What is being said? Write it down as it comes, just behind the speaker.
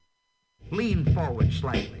Lean forward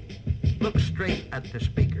slightly. Look straight at the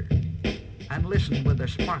speaker. And listen with a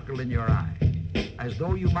sparkle in your eye, as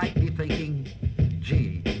though you might be thinking,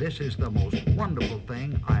 gee, this is the most wonderful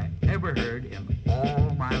thing I ever heard in all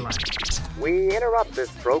my life. We interrupt this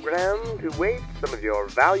program to waste some of your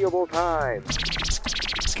valuable time.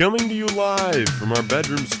 Coming to you live from our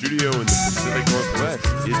bedroom studio in the Pacific Northwest,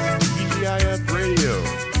 it's TGIF Radio.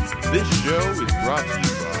 This show is brought to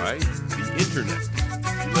you by the Internet,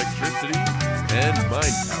 electricity, and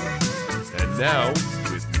mind power. And now,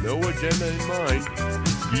 with no agenda in mind,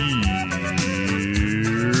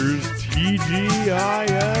 here's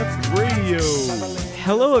TGIF Radio.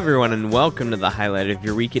 Hello, everyone, and welcome to the highlight of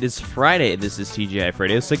your week. It is Friday. This is TGIF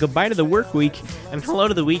Radio. So goodbye to the work week, and hello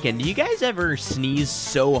to the weekend. Do you guys ever sneeze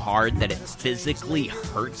so hard that it physically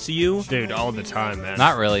hurts you? Dude, all the time, man.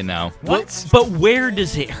 Not really, no. What? But where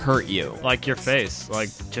does it hurt you? Like your face, like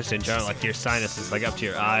just in general, like your sinuses, like up to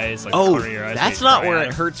your eyes, like Oh, corner of your eyes. that's not where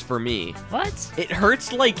it hurts for me. What? It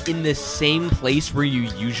hurts, like, in the same place where you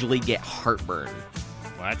usually get heartburn.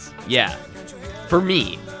 What? Yeah. For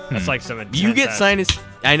me. That's like some intense You get ass- sinus...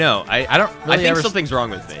 I know. I don't really I think ever, something's wrong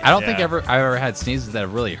with me. I don't think Yeah. I've ever had sneezes that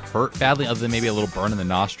have really hurt badly, other than maybe a little burn in the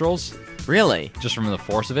nostrils, Really? just from the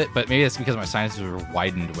force of it. But maybe it's because my sinuses were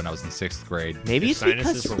widened when I was in 6th grade. Maybe Your it's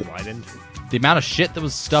sinuses because... were widened. The amount of shit that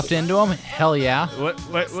was stuffed into them, hell yeah.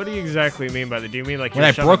 What do you exactly mean by that? Do you mean like When I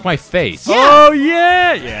you're broke shoving- my face. Oh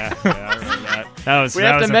yeah, yeah, I remember that. That was. We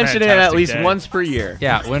that have was to a mention it at fantastic least day. once per year.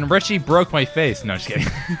 Yeah, when Richie broke my face. No, just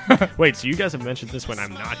kidding. Wait, so you guys have mentioned this when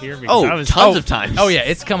I'm not here? Because Oh, I was, tons of times. Oh yeah,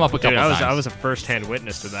 it's come up a Dude, couple I times. was a first-hand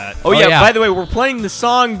witness to that. Oh, Oh, yeah, yeah. by the way, we're playing the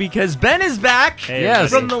song because Ben is back Hey, Yes.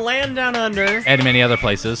 from everybody. the land down under. and many other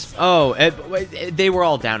places. Oh, they were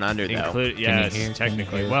all down under, though. Include, Can you yes, hear- technically.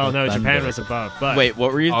 can you hear Well, the no, Japan thunder? was above. But Wait,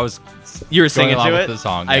 what were you? I was You were going singing along to with it? the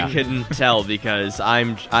song, I yeah. couldn't tell because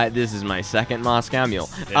this is my second Moscow Mule.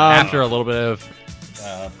 after a little bit of.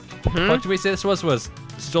 What the fuck did we say this was? Was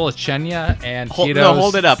Stolichenya and Hold- Tito's. no,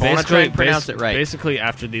 hold it up. I wanna try and pronounce basi- it right. Basically,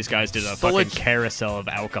 after these guys did a Stolich- fucking carousel of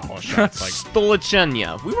alcohol shots, like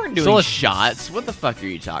Stolichenya. We weren't doing Stolich- shots. What the fuck are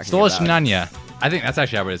you talking about? Stolichenya. I think that's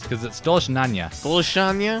actually how it is, because it's Stolichenya.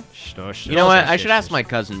 Stolichenya? Stolich- You know what? I should ask my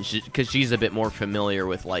cousin because she's a bit more familiar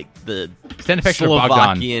with like the Send a picture of Bogdan.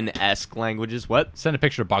 Slovakian-esque languages. What? Send a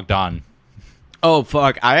picture of Bogdan. Oh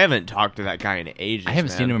fuck! I haven't talked to that guy in ages. I haven't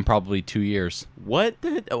man. seen him in probably 2 years. What?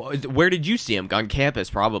 Where did you see him? On campus,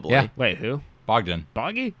 probably. Yeah. Wait, who? Bogdan.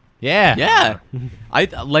 Boggy? Yeah. Yeah.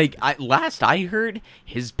 Last I heard,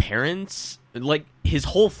 his parents, like, his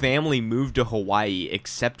whole family moved to Hawaii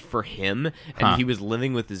except for him, and Huh. he was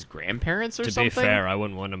living with his grandparents or To something. be fair, I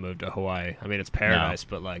wouldn't want to move to Hawaii. I mean, it's paradise,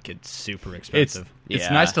 but like it's super It's expensive. it's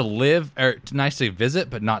Yeah. nice to live, or nice to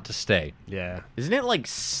visit, but not to stay. Yeah, Isn't it like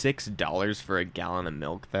 $6 for a gallon of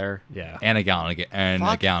milk there? yeah. And a gallon of a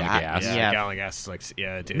Fuck gallon that. of gas. Yeah, Yeah. a gallon of gas is like,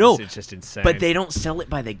 yeah, dude. No, it's just insane. But they don't sell it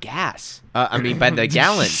by the gas. I mean, by the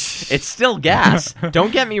gallon. It's still gas.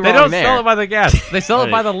 Don't get me wrong They don't there. sell it by the gas. They sell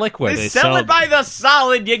it by the They liquid. sell it by the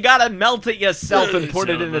solid. You gotta melt it yourself and They put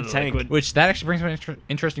it sell in the by the tank. liquid. Which that actually brings me to an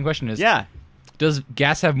interesting question: is Yeah. does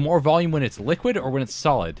gas have more volume when it's liquid or when it's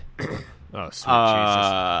solid? Oh,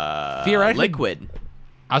 sweet Theoretically- liquid.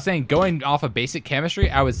 I was saying, going off of basic chemistry,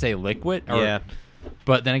 I would say liquid. Yeah.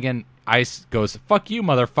 But then again, ice goes, "Fuck you,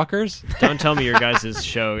 motherfuckers." Jesus. Don't tell me your guys'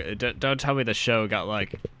 show. Don't tell me the show got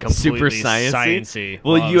like completely Super sciencey? sciencey.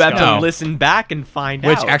 Well, while you it's have to gone. No. listen back and find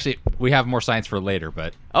Which out. actually, we have more science for later.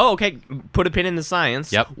 But Oh, okay. Put a pin in the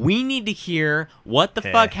science. Yep. We need to hear what the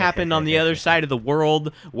fuck happened on the other side of the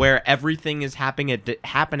world where everything is happening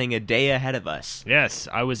a day ahead of us. Yes,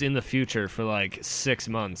 I was in the future for like 6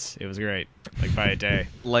 months. It was great, like by a day.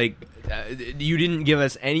 Like, you didn't give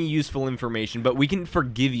us any useful information, but we can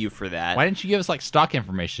forgive you for that. why didn't you give us like stock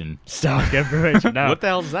information, Stock information. No. What the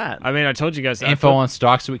hell's that? I mean, I told you guys that. info on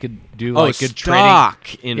stocks, so we could do Oh, like good trading? stock.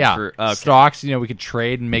 Yeah, Okay. stocks. You know, we could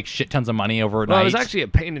trade and make shit tons of money overnight. Well, it was actually a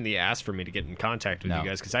pain in the ass for me to get in contact with No. you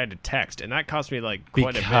guys because I had to text, and that cost me like quite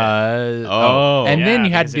a bit. because Oh. and then Yeah,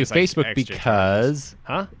 you had to because do it's, like, Facebook extra because,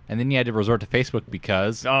 Huh? and then you had to resort to Facebook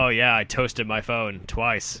because Oh yeah, I toasted my phone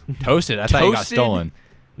twice. toasted. I thought you got Toasted? stolen.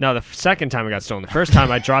 No, the second time it got stolen. The first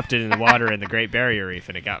time I dropped it in the water in the Great Barrier Reef,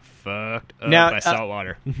 and it got fucked up Now, by salt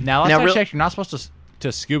water. Now, last Now, time I real- checked, you're not supposed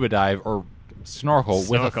to scuba dive or snorkel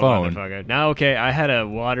with a Snorkel, phone. motherfucker. Now, okay, I had a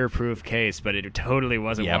waterproof case, but it totally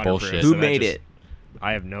wasn't Yeah, waterproof. bullshit. Who so that made just- it?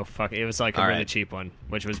 I have no fucking. It was like a All really right. cheap one,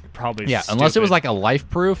 which was probably Yeah, unless it was stupid. like a life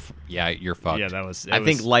proof. Yeah, you're fucked. Yeah, that was. I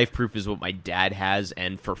think Life Proof is what my dad has,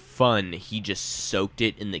 and for fun, he just soaked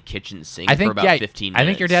it in the kitchen sink I think for about 15 minutes. I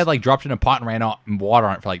think your dad like dropped it in a pot and ran out water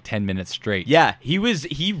on it for like 10 minutes straight. Yeah, he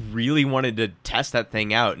really wanted to test that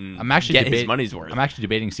thing out and I'm actually get his money's worth. I'm actually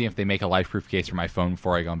debating seeing if they make a life proof case for my phone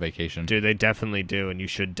before I go on vacation. Dude, they definitely do, and you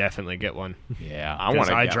should definitely get one. Yeah, I want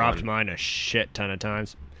to. I dropped mine a shit ton of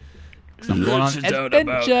times. I'm going on It's out about-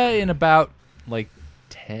 adventure in about like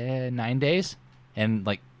 9 days and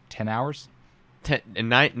like 10 hours.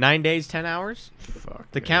 9 days, 10 hours.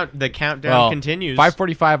 Fuck. The countdown Well, continues.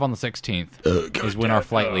 5:45 on the 16th is when our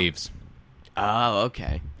flight leaves. Oh,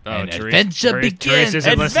 okay. Oh, And Therese- adventure Therese begins.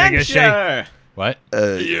 isn't listening, is she? Adventure. What?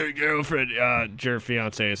 Your girlfriend, your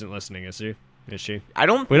fiance isn't listening, is she? Is she? I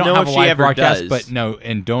don't We don't know have if a she live ever broadcast, does. but no,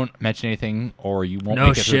 and don't mention anything or you won't No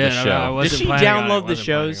make it through the shit, I show. wasn't Does she planning on it, download the wasn't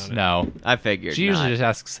planning shows? on it. No, I figured. she usually not. just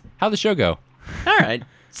asks, "How'd the show go?" All right.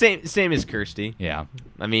 Same as Kirsty. Yeah,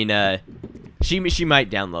 I mean, she might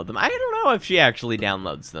download them. I don't know if she actually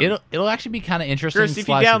downloads them. it'll actually be kind of interesting. Kirsty, if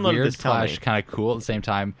you slash download weird this, tell me. slash kind of cool at the same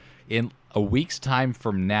time. In a week's time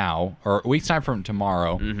from now, or a week's time from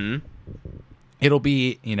tomorrow, Mm-hmm. it'll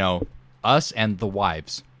be us and the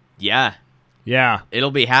wives. Yeah, Yeah.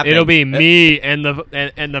 it'll be happening. It'll be me and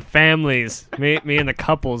the families, me and the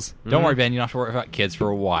couples. Don't worry, Ben. You don't have to worry about kids for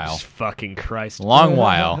a while. Fucking Christ. Long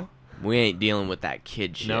while. We ain't dealing with that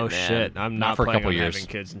kid shit. No man. shit. I'm Not not for a planning couple on years. having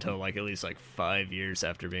kids until like at least like 5 years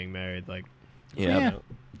after being married. Like, Yeah.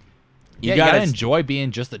 You You gotta gotta enjoy being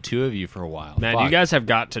just the two of you for a while. man, Fuck. you guys have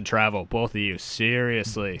got to travel, both of you.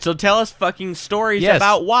 Seriously. So tell us fucking stories Yes.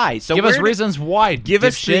 about why. So give us where did- reasons why. Give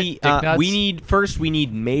us dipshit, the. dicknuts. We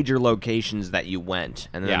need major locations that you went,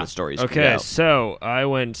 and then Yeah. the stories. can Okay, go. so I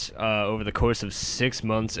went over the course of 6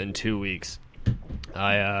 months and 2 weeks.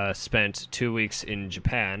 I spent 2 weeks in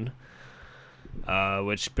Japan,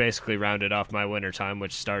 which basically rounded off my winter time,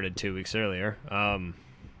 which started 2 weeks earlier.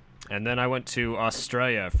 And then I went to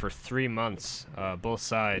Australia for 3 months, both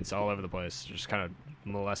sides, all over the place. Just kind of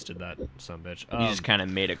molested that sumbitch. You just kind of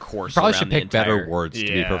made a course. Probably around should the pick better entire- words, to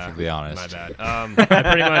be Yeah, perfectly honest. My bad. I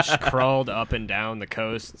pretty much crawled up and down the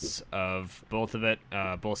coasts of both of it,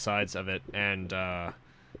 both sides of it, and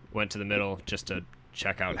went to the middle just to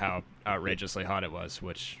check out how outrageously hot it was,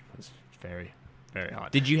 which was very, very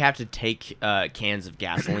hot. Did you have to take cans of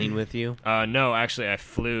gasoline with you? No, actually, I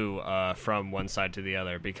flew from one side to the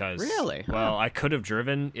other because Really? well, I could have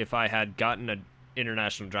driven if I had gotten an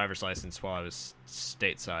international driver's license while I was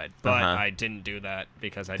stateside, but Uh-huh. I didn't do that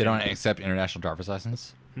because I They don't didn't. accept international driver's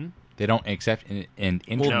license. Hmm? They don't accept an No,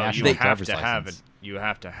 international you have driver's to have license. you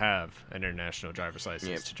have to have an international driver's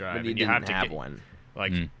license to drive. but you and didn't have to have get, one.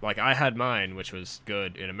 Like I had mine, which was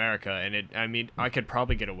good in America, and I mean, I could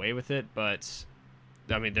probably get away with it, but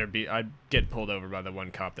I mean, I'd get pulled over by the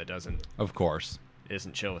one cop that Of course.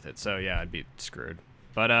 isn't chill with it. So yeah, I'd be screwed.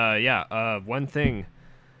 But one thing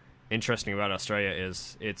interesting about Australia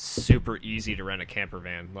is it's super easy to rent a camper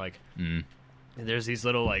van. Like, there's these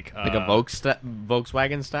little like Like a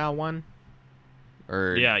Volkswagen style one,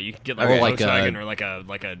 or yeah, you can get like Or a like Volkswagen a- or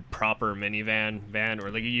like a proper minivan van,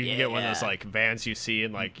 or like you can get one of those Yeah. like vans you see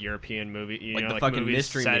in like European movie, Like know, the like fucking movies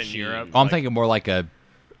Mystery set Machine. in Europe. Oh, I'm like- thinking more like a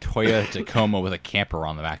Toyota Tacoma with a camper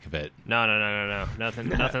on the back of it. No,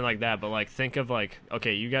 nothing like that. But like, think of like,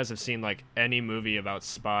 okay, you guys have seen like any movie about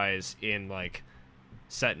spies in like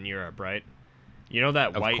set in Europe, right? You know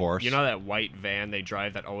that Of white, course. you know that white van they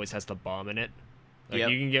drive that always has the bomb in it. Like Yep.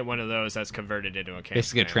 you can get one of those that's converted into a camper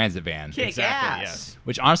Basically a van. transit van. Kick Exactly. ass. Yes.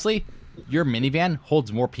 Which honestly, your minivan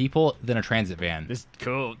holds more people than a transit van. This is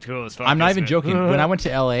cool as fuck. I'm not isn't even it? joking. When I went to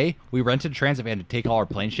LA, we rented a transit van to take all our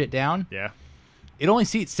plane shit down. Yeah. It only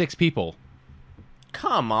seats 6 people.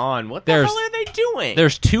 Come on, what the There's- hell are they doing?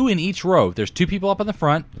 There's 2 in each row. There's 2 people up in the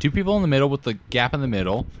front, 2 people in the middle with the gap in the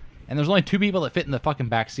middle, and there's only 2 people that fit in the fucking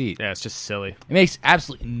back seat. Yeah, it's just silly. It makes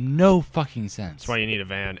absolutely no fucking sense. That's why you need a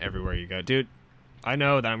van everywhere you go, dude. I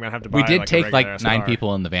know that I'm gonna have to buy. We did like, a take regular like ass 9 car.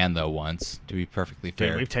 people in the van though once, to be perfectly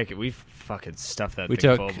fair. Dude, we've fucking stuffed that. we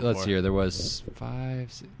thing took full let's before. see here, there was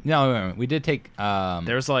 5 6, no, wait, we did take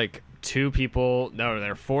There's like 2 people. No, there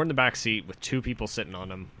were 4 in the back seat with 2 people sitting on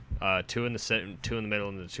them. 2 in the 2 in the middle,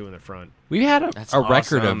 and the 2 in the front. we've had That's a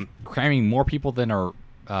record awesome. of cramming more people than are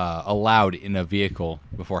allowed in a vehicle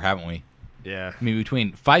before, haven't we? Yeah. I mean,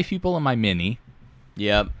 between 5 people in my Mini.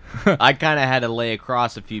 Yep. I kind of had to lay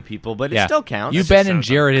across a few people, but it still counts. You, That Ben, just and sounds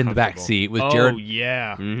Jared in the back uncomfortable. seat with Oh Jared,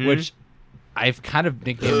 yeah. Mhm. which I've kind of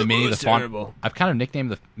nicknamed the Mini the was Fond. terrible. I've kind of nicknamed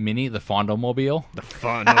the Mini the Fondomobile. The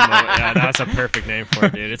fun. Yeah, that's a perfect name for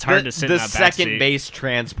it, dude. It's hard to sit the in that back second seat. base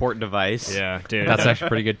transport device. Yeah, dude. That's actually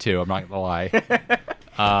pretty good too. I'm not gonna lie.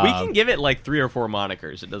 We can give it like 3 or 4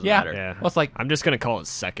 monikers. It doesn't matter. Yeah. Well, it's like, I'm just gonna call it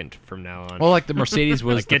second from now on. well, like the Mercedes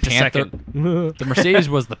was Like, the get to Panther. second. The Mercedes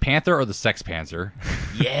was the Panther or the Sex Panther.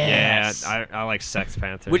 Yes. Yeah, I like Sex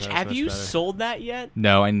Panther. Which That's have much you better. sold that yet?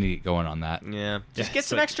 No, I need to get going on that. Yeah. Just Yeah, get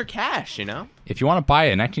some so- extra cash, you know? If you want to buy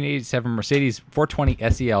a 1987 Mercedes 420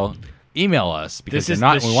 SEL, email us because This is if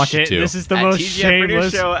not, the we want you to. This is the At most TGIFRadioShow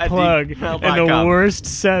shameless at plug and the gmail.com. worst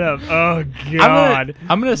setup. Oh God.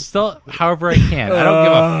 I'm gonna sell it however I can. I don't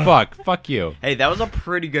give a fuck. Fuck you. Hey, that was a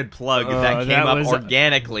pretty good plug. That came that up was-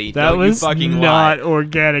 organically. That Don't was you fucking not lie.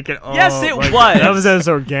 organic at all. Yes, it Like, was. That was as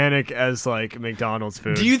organic as like McDonald's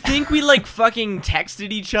food. Do you think we like fucking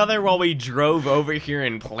texted each other while we drove over here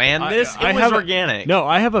and planned this? It was have organic. No,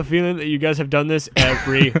 I have a feeling that you guys have done this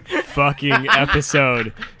every fucking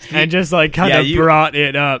episode and just like kind of you- brought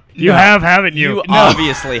it up. You No. have, haven't you? You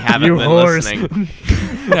obviously haven't You been whores. listening.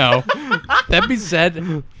 No. That being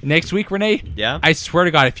said, next week, Renee. Yeah? I swear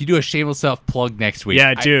to God, if you do a shameless self plug next week,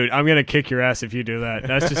 Yeah, dude, I'm gonna kick your ass if you do that.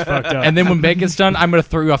 That's just fucked up. and then when Ben gets done, I'm gonna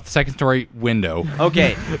throw you off the second story window.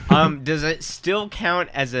 Okay. Does it still count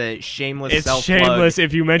as a shameless it's self-plug? shameless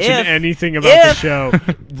if you mention If- anything about the if- show.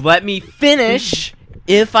 Let me finish.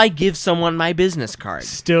 If I give someone my business card.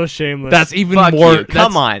 Still shameless. That's even Fuck more. you.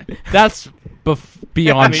 Come on. That's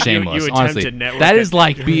beyond I mean, you shameless. attempted honestly, network that it. is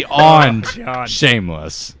like beyond Oh, God.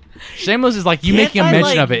 shameless. Shameless is like you Can't making a I,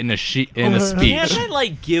 mention like- of it in a speech. Can't I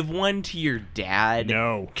like give one to your dad?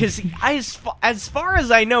 No. Because as far as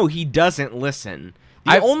I know, he doesn't listen.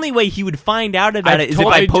 The I've- only way he would find out about I've it is if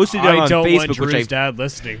told- I posted it on don't want Facebook, which Drew's I dad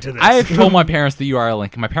listening to this. I have told my parents the URL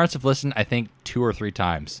link. My parents have listened, I think, 2 or 3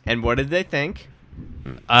 times. and what did they think?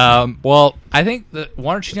 Well, I think the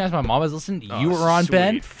 1 or 2 times my mom has listened, you were on, sweet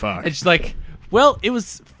Ben. fuck. It's like, well, it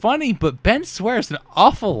was funny, but Ben swears an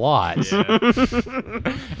awful lot.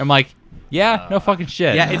 I'm like, yeah, no fucking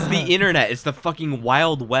shit. Yeah, it's the internet. It's the fucking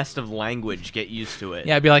wild west of language. Get used to it.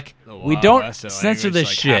 Yeah, I'd be like, we Wild don't West of censor language, this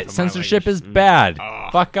like shit. half of my Censorship language. is bad. Oh,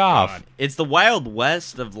 Fuck off. God. It's the wild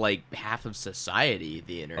west of like half of society.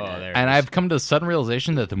 The internet. Oh, there. And I've come to the sudden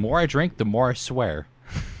realization that the more I drink, the more I swear.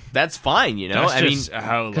 That's fine, you know. That's I mean, just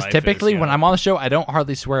how Because life typically is, when yeah. I'm on the show, I don't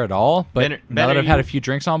hardly swear at all. But Ben, now that are I've had you- a few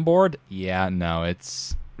drinks on board, yeah, no,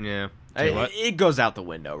 it's... yeah, what? it goes out the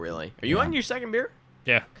window. Really. Are you on your second beer?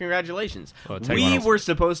 Yeah. Congratulations. Well, take We one else. were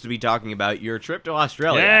supposed to be talking about your trip to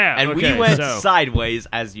Australia. Yeah, and okay, we went so- sideways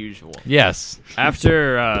as usual. Yes.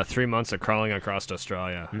 After 3 months of crawling across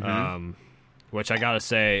Australia, Mm-hmm. which I gotta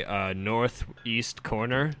say, northeast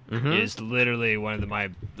corner Mm-hmm. is literally one of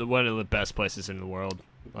the best places in the world.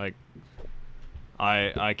 Like,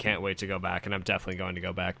 I can't wait to go back, and I'm definitely going to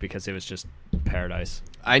go back because it was just paradise.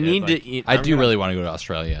 I need like- to. I do really want to go to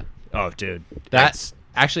Australia. Oh, dude, That's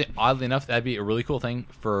actually, oddly enough, that'd be a really cool thing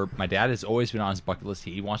for my dad. Has always been on his bucket list.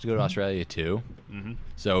 He wants to go to Australia too. Mhm.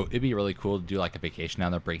 So it'd be really cool to do like a vacation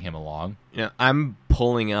down there, bring him along. You know, I'm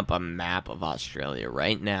pulling up a map of Australia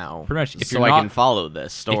right now, Pretty much, if so you're I not- can follow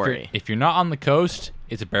this story. If you're not on the coast,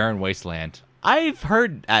 it's a barren wasteland. I've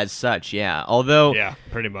heard as such, yeah. Although yeah,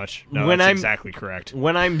 pretty much. No, When that's I'm- exactly correct.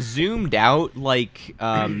 when I'm zoomed out, like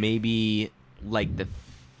maybe like the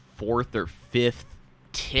 4th or 5th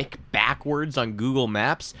tick backwards on Google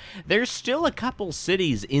Maps, there's still a couple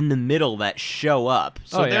cities in the middle that show up.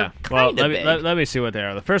 So they're Well, kind of big. let me see what they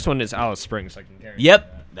are. The first one is Alice Springs. I can guarantee.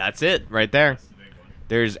 Yep, that's it right there.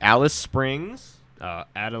 There's Alice Springs.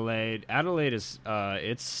 Adelaide. Adelaide is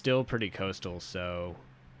it's still pretty coastal, so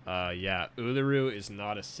yeah. Uluru is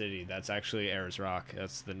not a city. That's actually Ayers Rock.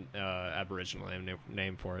 That's the Aboriginal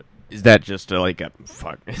name for it. Is that just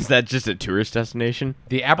Is that just a tourist destination?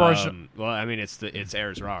 The Aboriginal. Well, I mean, it's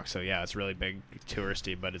Ayers Rock, so yeah, it's really big,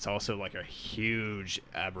 touristy, but it's also like a huge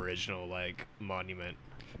Aboriginal like monument.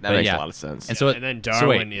 That But makes yeah. a lot of sense. And so, And then so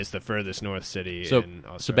wait. Darwin is the furthest north city So, in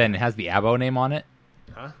Australia. so Ben, it has the Abo name on it.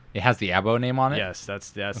 Huh? It has the Abo name on it. Yes,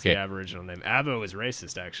 that's Okay. the Aboriginal name. Abo is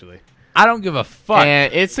racist, actually. I don't give a fuck.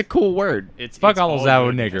 And it's a cool word. It's Fuck it's all those all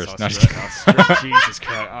Abo good because niggers. No, I'm just Jesus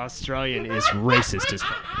Christ, Australian is racist as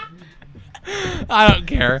fuck. I don't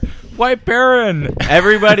care. White Baron.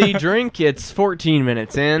 Everybody drink. It's 14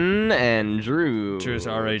 minutes in, and Drew's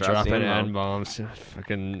already dropping N bombs.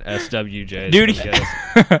 Fucking SWJs. Dude, Get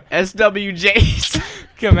us. SWJs.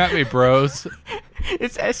 Come at me, bros.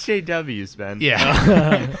 It's SJWs, man.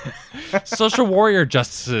 Yeah. Social warrior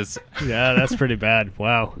justices. Yeah, that's pretty bad.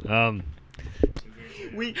 Wow.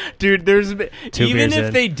 Dude, there's Two even beers if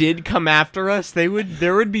in. they did come after us, there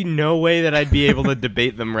would be no way that I'd be able to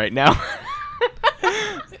debate them right now.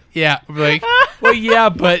 Yeah. Like, well, yeah,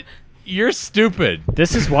 but You're stupid.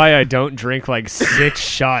 This is why I don't drink like 6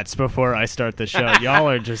 shots before I start the show. Y'all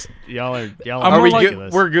are I'm Are we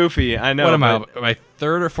ridiculous. we're goofy. I know. What am I? but My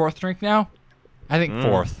third or fourth drink now? I think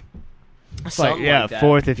fourth. It's like, something yeah, like that.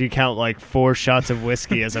 fourth if you count like 4 shots of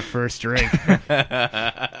whiskey as a first drink.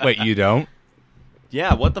 Wait, you don't?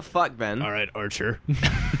 Yeah. What the fuck, Ben? All right, Archer.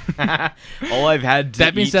 All I've had to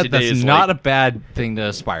That being eat said, today that's is not like, a bad thing to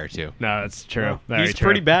aspire to. No, that's true. Very he's true.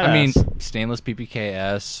 pretty badass. I mean, stainless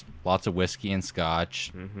PPKS, lots of whiskey and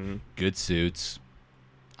scotch, good suits.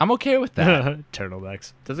 I'm okay with that.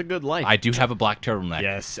 Turtlenecks. that's a good life. I do have a black turtleneck.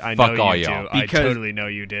 Yes, I Fuck know all you y'all. do. I Because- totally know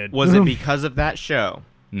you did. Was it because of that show?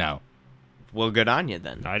 No, Well, good on you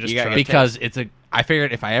then. I just You got tried. your because I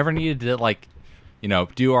figured if I ever needed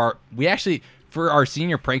to we actually for our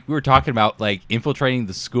senior prank we were talking about like infiltrating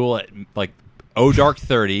the school at like dark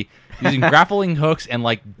 30 using grappling hooks and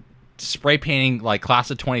like spray painting like class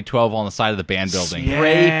of 2012 on the side of the band building.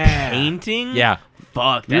 spray Yeah. painting. Yeah.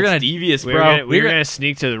 Fuck. We're That's gonna- devious, We bro. were gonna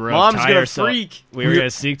sneak to the roof. Mom's tie gonna oursel- freak. We were gonna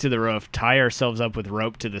sneak to the roof, tie ourselves up with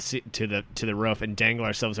rope to the roof, and dangle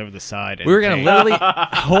ourselves over the side. And We were gonna paint. literally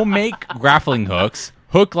homemade grappling hooks,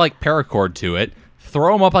 hook like paracord to it,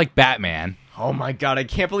 throw them up like Batman. Oh my god! I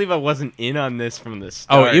can't believe I wasn't in on this from the Oh,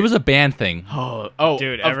 start. it was a band thing. Oh,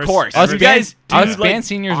 Dude, of ever- course. ever- Us band like, band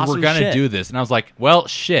seniors were awesome gonna shit. do this, and I was like, well,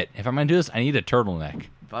 shit. If I'm gonna do this, I need a turtleneck.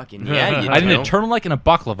 Fucking yeah, you I did a do. turtleneck and a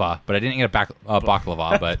baklava, but I didn't get a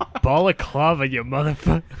baklava. But balaclava, you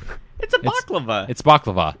motherfucker. It's a baklava. it's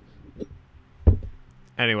baklava.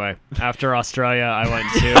 Anyway, after Australia, I went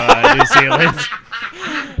to New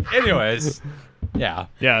Zealand. Anyways, yeah.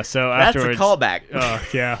 Yeah, so That's afterwards. a callback. Oh,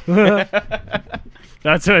 yeah.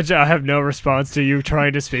 That's what I have no response to you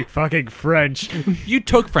trying to speak fucking French. You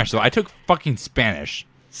took French though. I took fucking Spanish.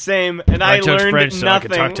 Same, and I took learned French so I nothing.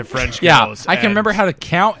 could talk to French Yeah, girls. I can and- remember how to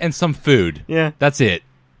count and some food. Yeah, That's it.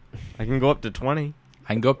 I can go up to 20.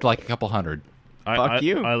 I can go up to like a couple hundred. Fuck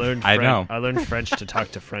you. I learned. I Fren- know. I learned French to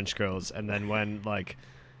talk to French girls, and then when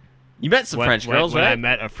You met some French girls, when I right?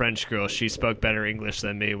 met a French girl, she spoke better English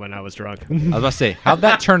than me when I was drunk. I was about to say, how'd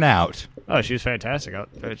that turn out? Oh, she was fantastic. I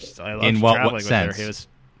loved In what traveling with sense? her. He was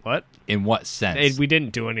what? In what sense? We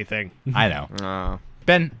didn't do anything. I know. Oh.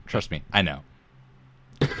 Ben, trust me, I know.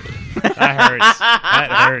 That hurts.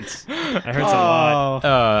 That hurts. That hurts a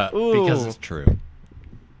lot. Because Ooh. it's true.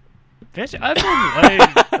 Bitch, I've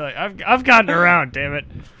been I've gotten around. Damn it.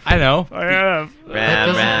 I know. I have. That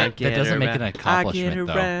doesn't make it an accomplishment,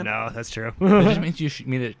 though. No, that's true. It just means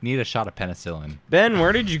you need a shot of penicillin. Ben,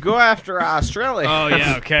 where did you go after Australia? Oh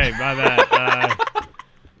yeah. Okay. My bad.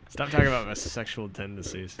 Stop talking about my sexual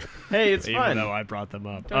tendencies. Hey, it's Even fun. though I brought them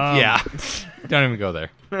up. Yeah. Don't even go there.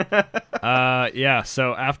 Yeah,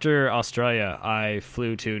 so after Australia, I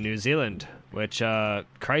flew to New Zealand, which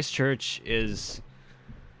Christchurch is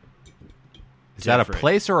Is that a different.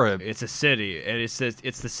 place or a... It's a city, and it's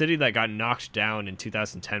the city that got knocked down in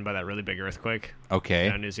 2010 by that really big earthquake Okay.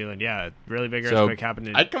 down in New Zealand. Yeah, really big So- earthquake happened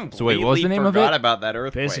in I completely So wait, what was the name of forgot it? about that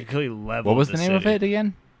earthquake. basically leveled What was the name of city. it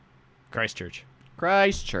again? Christchurch.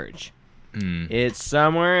 Christchurch. Hmm. It's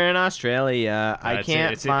somewhere in Australia. I It's-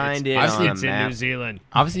 can't it's- find it Obviously on It's a in map. New Zealand.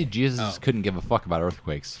 Obviously, Jesus couldn't give a fuck about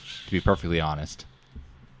earthquakes, to be perfectly honest.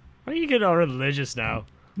 Why are you getting all religious now?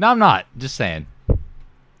 No, I'm not. Just saying.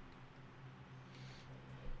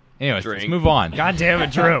 Anyways, let's Drink. move on. God damn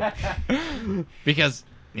it, Drew. Because,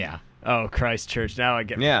 yeah. Oh, Christchurch. Now I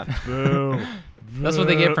get Yeah. Boo. That's what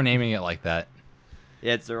they get for naming it like that.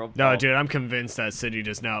 Yeah, it's their own No, fault. dude, I'm convinced that city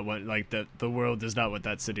does not want the world does not want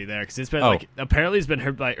that city there because it's been Oh. apparently it's been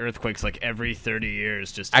hit by earthquakes like every 30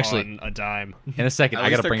 years, just Actually- on a dime. In a second, At I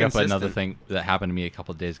least got to they're bring up another consistent. thing that happened to me a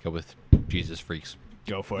couple of days ago with Jesus Freaks.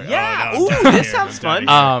 Go for it. Yeah. Oh, no, I'm Ooh, done this here. sounds I'm done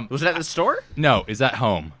fun. here. Was it at the store? No, is at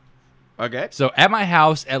home. Okay. So at my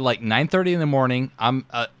house at like 9:30 in the morning, I'm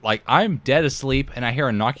I'm dead asleep and I hear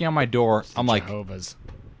a knocking on my door. I'm like, Jehovah's.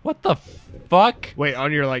 what the fuck? Wait,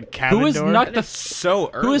 on your like cabin Who is door? knocked the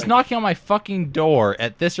So early. Who is knocking on my fucking door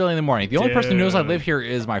at this early in the morning? The only person who knows I Dude. live here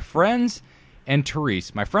is my friends and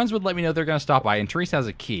Therese. My friends would let me know they're going to stop by, and Therese has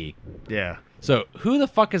a key. Yeah. So who the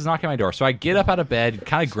fuck is knocking on my door? So I get up out of bed,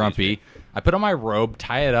 kind of grumpy. I put on my robe,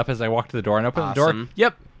 tie it up as I walk to the door, and open the door. Awesome.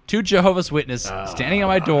 Yep, two Jehovah's Witnesses standing on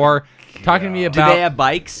my door, talking to me Do about. they have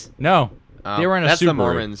bikes? No, Oh, they were in a that's Subaru. the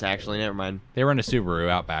Mormons, actually. Never mind. They were in a Subaru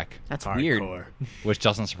Outback, That's weird. Hardcore. which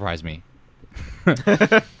doesn't surprise me.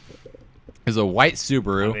 It was a white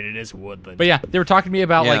Subaru. I mean, it is woodland. But yeah, they were talking to me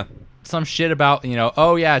about Yeah. like some shit about,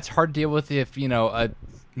 oh yeah, it's hard to deal with if, a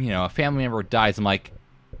family member dies. I'm like,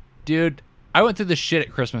 dude, I went through this shit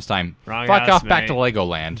at Christmas time. Wrong Fuck house, off back to mate.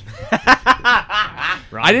 Legoland.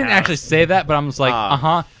 Wrong I didn't house. actually say that, but I'm just like,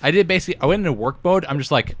 I did basically, I went into work mode. I'm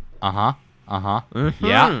just like, Yeah.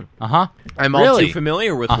 I'm all Really? too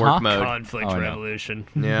familiar with Uh-huh. work mode. Conflict Oh, no. resolution.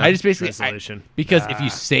 Yeah. I just basically Resolution. because if you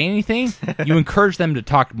say anything, you encourage them to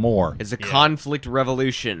talk more. It's a conflict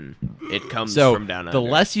revolution. It comes So from down the under.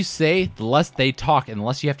 less you say, the less they talk, and the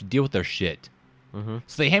less you have to deal with their shit. So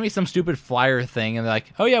they hand me some stupid flyer thing, and they're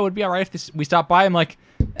like, "Oh yeah, would it be all right if we stop by?" I'm like,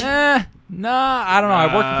 nah, I don't know.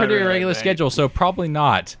 I work a pretty really, irregular mate. schedule, so probably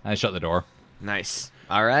not. And I shut the door, Nice.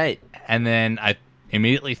 All right. and then I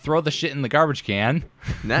immediately throw the shit in the garbage can.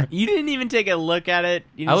 You didn't even take a look at it.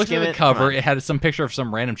 You I didn't looked at skim the it? Come cover. on. It had some picture of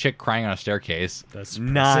some random chick crying on a staircase. That's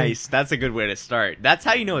Nice. That's a good way to start. That's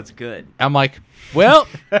how you know it's good. I'm like, well,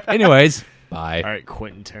 anyways, bye. All right,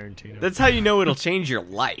 Quentin Tarantino. That's how you know it'll change your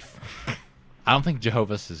life. I don't think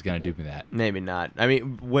Jehovah's is gonna do me that. Maybe not. I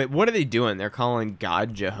mean, what are they doing? They're calling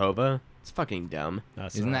God Jehovah? It's fucking dumb.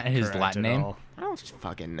 That's Isn't not that his correct Latin at name? all. I don't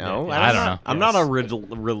fucking know. Yeah, I don't know. I'm not a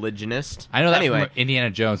religionist. I know that anyway. from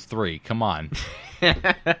Indiana Jones 3. Come on.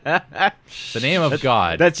 The name of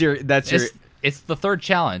God. That's your. It's the third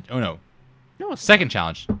challenge. Oh no, No, it's second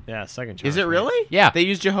challenge. Yeah, second Is challenge, it man. really? Yeah. They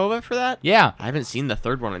use Jehovah for that? Yeah, I haven't seen the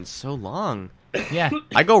third one in so long. yeah.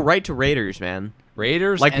 I go right to Raiders, man.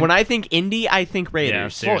 Raiders. Like and- when I think indie, I think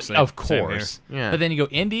Raiders. Yeah, well, seriously. of Same course. here. Yeah. But then you go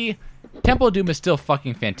indie. Temple of Doom is still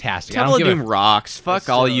fucking fantastic. Temple I of don't give Doom a rocks. Fuck It's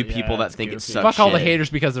all still- you yeah, people that it's think it goofy. sucks. fuck all the shit. haters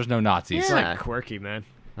because there's no Nazis. It's Yeah. like quirky, man.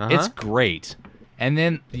 Uh-huh. It's great. And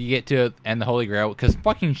then you get to and the Holy Grail because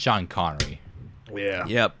fucking Sean Connery. Yeah.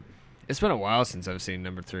 Yep. It's been a while since I've seen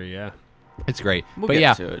number 3. Yeah. It's great. We'll but get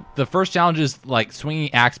yeah, to it. the first challenge is like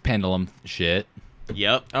swinging axe pendulum shit.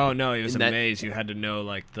 Yep. Oh no, it was In a that- maze. You had to know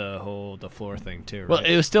like the floor thing too. Right? Well,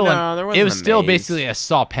 it was still No, there wasn't it was a still maze. basically a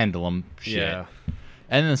saw pendulum shit. yeah.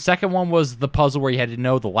 And then the second one was the puzzle where you had to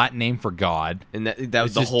know the Latin name for God. And that was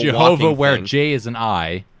It's the just whole Jehovah, walking where thing. J is an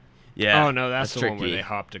I. Yeah. Oh no, that's the one where tricky. they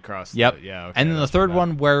hopped across. Yep. Yeah. Okay, and then the that's third bad.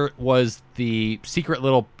 one where was the secret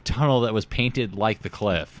little tunnel that was painted like the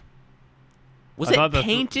cliff. Was I it thought the-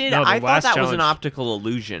 painted? no, the I thought last that was an challenge- optical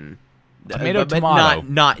illusion. Tomato, but tomato.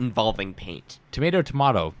 not involving paint.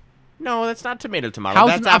 Tomato. No, that's not tomato. How's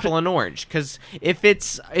That's an apple and orange. Because if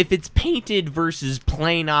it's painted versus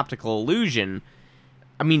plain optical illusion,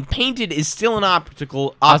 I mean, painted is still an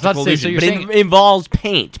optical I was about to say, so illusion, you're but saying- it involves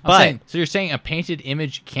paint. I'm But saying, so you're saying a painted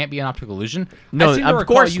image can't be an optical illusion? No, I seem to of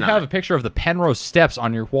recall course you not. have a picture of the Penrose steps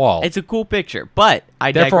on your wall. it's a cool picture. But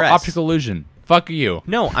I Therefore, digress. optical illusion. Fuck you.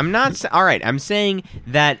 No, I'm not. All right, I'm saying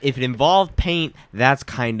that if it involved paint, that's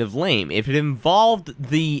kind of lame. If it involved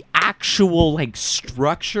the actual like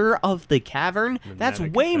structure of the cavern, that's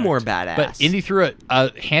Magnetic way effect. more badass. But Indy threw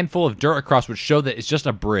a handful of dirt across, which showed that it's just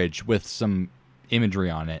a bridge with some imagery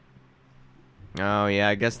on it. Oh yeah,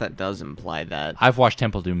 I guess that does imply that. I've watched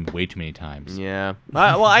Temple Doom way too many times. Yeah.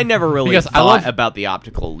 Well, I never really Because I thought love- about the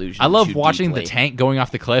optical illusion. I love too watching deeply. the tank going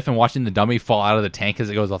off the cliff and watching the dummy fall out of the tank as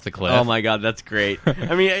it goes off the cliff. Oh my god, that's great.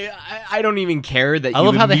 I mean, I don't even care that I you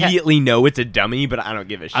love how they immediately know it's a dummy, but I don't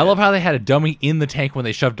give a shit. I love how they had a dummy in the tank when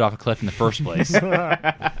they shoved it off a cliff in the first place.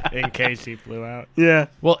 in case he flew out. Yeah.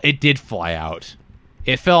 Well, it did fly out.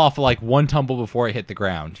 It fell off like one tumble before it hit the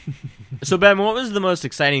ground. So Ben, what was the most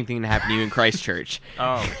exciting thing to happen to you in Christchurch?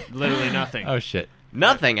 Oh, literally nothing. Oh shit.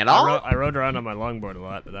 Nothing at all. I rode around on my longboard a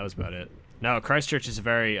lot, but that was about it. No, Christchurch is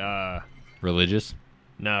very Religious?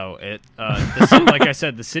 no, the city, like I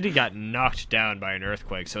said, the city got knocked down by an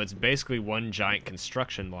earthquake, so it's basically one giant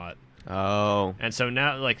construction lot. Oh. And so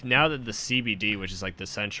now that the CBD, which is like the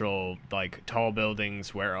central like tall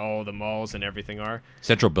buildings where all the malls and everything are,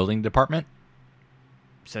 Central Building Department?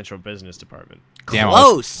 central business department. Damn,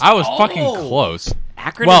 Close. I was Oh. fucking close.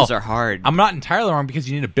 Acronyms Well, are hard. I'm not entirely wrong because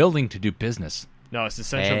you need a building to do business. No, it's the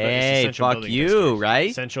central. Hey, it's the central fuck building you, district.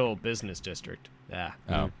 right? Central business district. Yeah.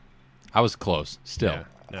 Oh. I was close. Still. Yeah.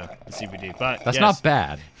 No, the CBD. But That's yes, not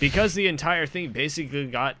bad. because the entire thing basically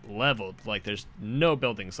got leveled. Like there's no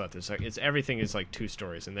buildings left. It's everything is like 2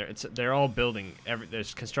 stories, and they're all building.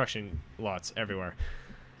 There's construction lots everywhere.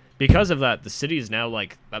 Because of that, the city is now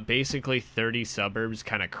like basically 30 suburbs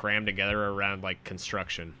kind of crammed together around like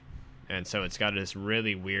construction, and so it's got this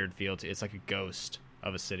really weird feel to it. It's like a ghost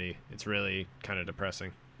of a city. It's really kind of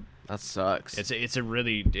depressing. That sucks.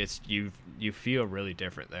 You feel really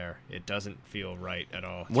different there. It doesn't feel right at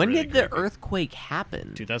all. It's when really did the creepy. earthquake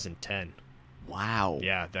happen? 2010. Wow.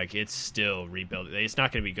 Yeah, like it's still rebuilding. It's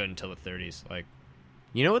not going to be good until the 30s. Like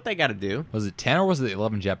You know what they got to do? Was it 10 or was it the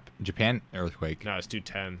 11 Japan earthquake? no, it's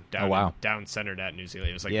 210. Oh, wow. Down centered at New Zealand.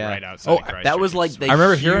 It was like Yeah. right outside. Oh, of Christchurch. that was like the I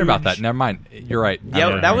remember hearing about huge- that. Never mind. You're right. I Yeah,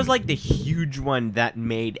 remember that hearing was like the huge one that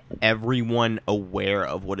made everyone aware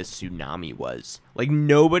of what a tsunami was. Like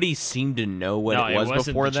nobody seemed to know what no, it was wasn't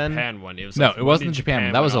before the then. Japan one. It was No, like it wasn't when the Japan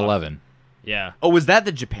one. That was went off. 11. Yeah. Oh, was that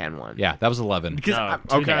the Japan one? Yeah, that was 11. Because No,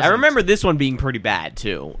 okay, I remember this one being pretty bad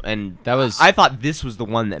too, and That was- I thought this was the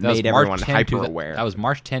one that, That was made March everyone 10, hyper aware. That was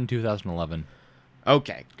March 10, 2011.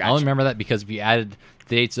 Okay, gotcha. I only remember that because if you added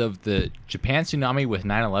the dates of the Japan tsunami with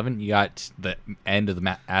 9/11, you got the end of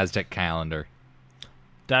the Aztec calendar.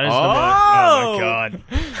 That is the one. Oh my god.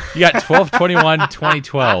 You got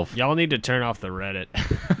 12/21/2012. Y'all need to turn off the Reddit.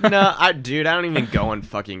 No, dude, I don't even go on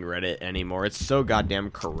fucking Reddit anymore. It's so goddamn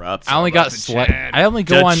corrupt. I only got the select. Chan. I only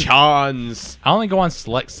go on. Chans. I only go on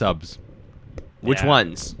select subs. Which Yeah.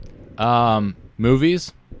 ones?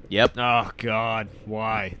 Movies. Yep. Oh god,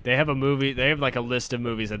 why? They have a movie. They have like a list of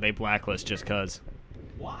movies that they blacklist just cause.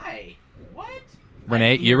 Why? What?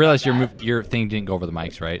 Renee, you realize your thing didn't go over the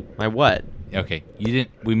mics, right? My what? Okay, you didn't.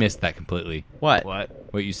 We missed that completely. What?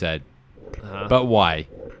 What you said. Uh-huh. But why?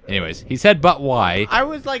 Anyways, he said, "But why?" I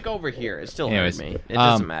was like over here. It still Anyways, hurt me. It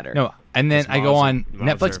doesn't matter. No, and then It's I go mobs on are-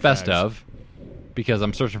 mobs Netflix are Best fags. of because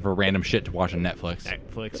I'm searching for random shit to watch on Netflix.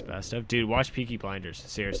 Netflix best of, dude. Watch Peaky Blinders.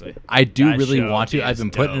 Seriously. I do That really show want to. I've is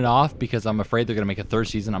been putting it dope. off because I'm afraid they're gonna make a third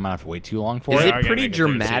season. I'm gonna have to wait too long for Is it. They it are gonna pretty make a third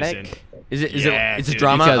dramatic? season. Is it? Is Yeah, it? It's a dude,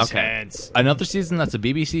 drama. because- Okay. Intense. Another season that's a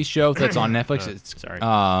BBC show that's on Netflix. It's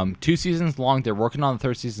sorry. 2 seasons long. They're working on the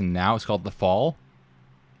third season now. It's called The Fall.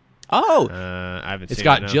 Oh, I haven't It's seen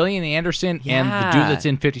got it, no. Gillian Anderson and the Yeah. dude that's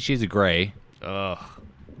in 50 Shades of Grey. Ugh.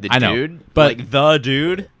 the I know, dude. but- like the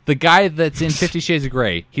dude. The guy that's in 50 Shades of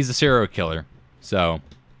Grey, he's a serial killer. So,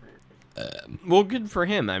 Well, good for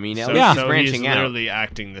him. I mean, at So, least Yeah. he's so branching he's out. literally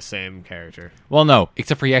acting the same character. well, no,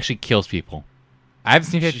 except for he actually kills people. I haven't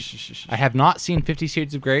seen 50, I have not seen 50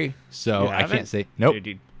 Shades of Grey, so You I haven't? can't say. Nope.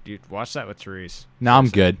 Dude, watch that with Therese. No, I'm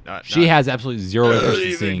good. Not- She not- has absolutely zero interest in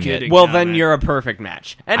even seeing kidding. it. Well, Yeah, then man. you're a perfect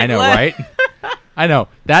match. I know, Anyway. right? I know.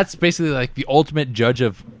 That's basically like the ultimate judge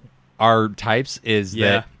of our types is Yeah.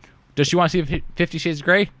 that. Does she want to see 50 Shades of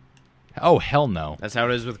Grey? Oh, hell no. That's how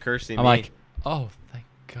it is with Kirsty. I'm like, oh, thank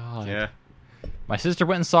God. yeah. My sister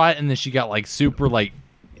went and saw it, and then she got like super like,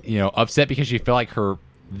 upset because she felt like her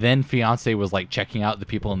then fiance was like checking out the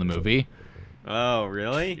people in the movie. Oh,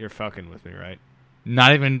 really? You're fucking with me, right?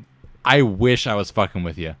 Not even. I wish I was fucking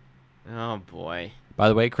with you. Oh boy. By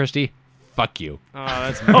the way, Christy, fuck you. Oh,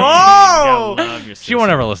 that's mean. Oh! You gotta love your sister. She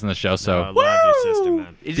won't ever listen to the show, No, I so love your sister,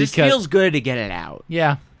 man. It just Because- feels good to get it out.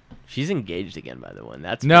 yeah. She's engaged again, by the way.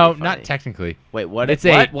 That's No, pretty not funny. technically. Wait, what? It's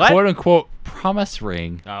what? a What? quote unquote promise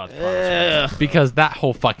ring Oh, it's promising. Ugh. because that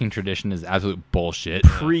whole fucking tradition is absolute bullshit.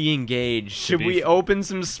 Pre-engaged. Should be we f- open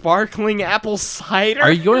some sparkling apple cider?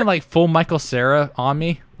 Are you going like full Michael Cera on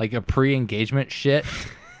me? Like a pre-engagement shit?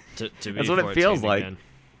 To be That's what it 14 feels like. again.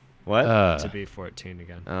 What? To be 14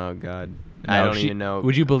 again. Oh God. No, I don't she- even know.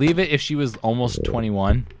 Would you believe it if she was almost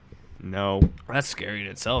 21? No. That's scary in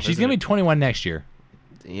itself. She's isn't gonna be it? 21 next year.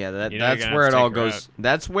 Yeah, You're not that's gonna where have it to all take her goes. out.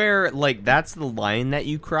 That's where, like, that's the line that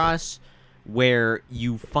you cross where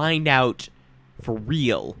you find out for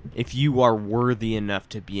real if you are worthy enough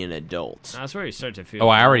to be an adult. That's where you start to feel. Oh,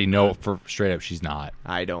 I already know for straight up she's not.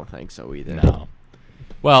 I don't think so either. No.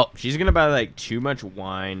 Well, She's gonna buy, like, too much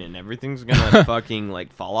wine and everything's gonna fucking,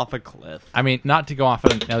 like, fall off a cliff. I mean, not to go off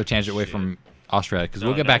on another tangent away from Australia because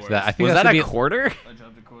we'll No, get no back to that. worries. I think Was that's that gonna a be- quarter?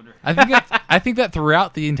 I think that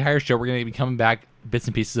throughout the entire show we're gonna be coming back bits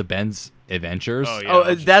and pieces of Ben's adventures. Oh, yeah. Oh,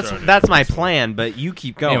 I'll just that's throw it in that's my this one. plan, but you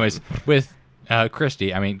keep going. Anyways, with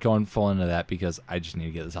Christy, I mean, going full into that because I just need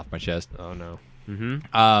to get this off my chest. Oh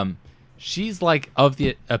no. She's like of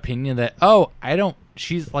the opinion that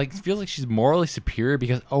she's like feels like she's morally superior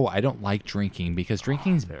because I don't like drinking because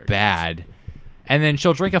drinking's bad. And then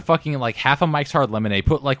she'll drink a fucking like half a Mike's Hard Lemonade,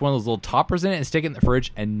 put like one of those little toppers in it and stick it in the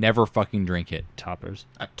fridge and never fucking drink it. Toppers.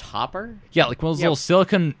 a topper? Yeah, like one of those little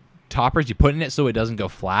silicone toppers you put in it so it doesn't go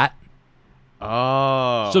flat.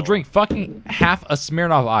 Oh. She'll drink fucking half a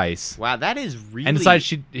Smirnoff Ice Wow, that is really. and decide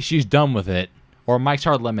she's done with it, or Mike's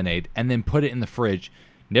Hard Lemonade, and then put it in the fridge.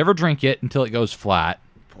 Never drink it until it goes flat,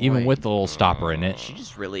 even Boy. with the little stopper in it. She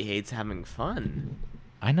just really hates having fun.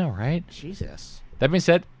 I know, right? Jesus. That being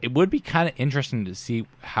said, it would be kind of interesting to see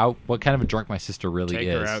what kind of a drunk my sister really Take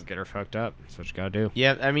is. her out, get her fucked up. That's what you gotta do.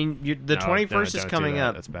 Yeah, I mean, the No, 21st no, is don't do coming that.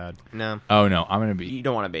 up. That's bad. No, Oh no, I'm gonna be. you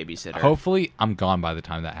don't want a babysitter. Hopefully, I'm gone by the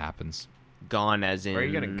time that happens. Gone as in. Where are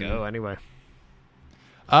you gonna go anyway?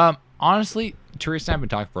 Honestly, Teresa and I have been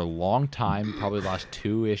talking for a long time, probably the last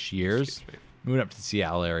 2-ish years. Moving up to the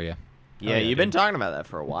Seattle area. Yeah, yeah, you've been dude. talking about that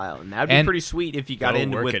for a while, and that'd be And- pretty sweet if you got Go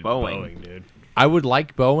into work with at Boeing. dude. I would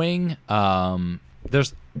like Boeing.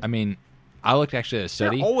 I looked actually at a They're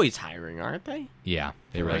study. always hiring, aren't they? Yeah,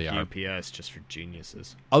 they really Like are. UPS just for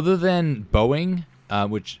geniuses. Other than Boeing,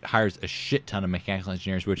 which hires a shit ton of mechanical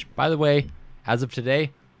engineers, which, by the way, as of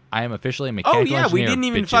today, I am officially a mechanical engineer. Oh yeah, we didn't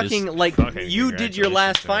even bitches. Fucking you did your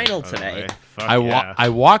last congratulations, final man, by the today. way. Fuck I yeah.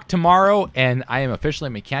 walk tomorrow, and I am officially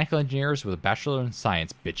a mechanical engineer with a bachelor in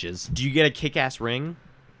science, bitches. Do you get a kick-ass ring?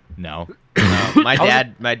 No.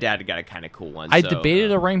 My dad got a kind of cool one. I so,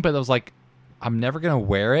 debated a ring, but I was like, I'm never going to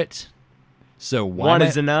wear it. So why one not-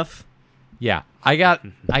 is enough. Yeah. I got a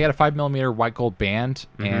 5mm white gold band,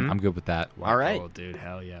 and I'm good with that. All right, Oh, dude,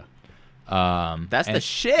 hell yeah. that's and, the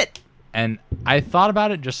shit. And I thought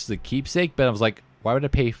about it just as a keepsake, but I was like, why would I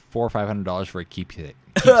pay $400 or $500 for a keepsake?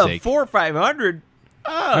 400 or 500.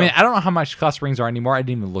 I mean, I don't know how much cost rings are anymore. I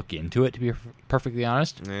didn't even look into it, to be perfectly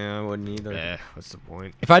honest. Yeah, I wouldn't either. Eh, what's the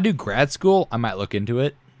point? If I do grad school, I might look into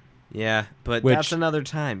it. Yeah, but Which, that's another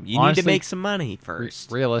time. You need honestly, to make some money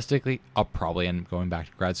first. Realistically, I'll probably end up going back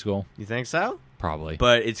to grad school. You think so? Probably.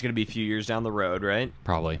 But it's going to be a few years down the road, right?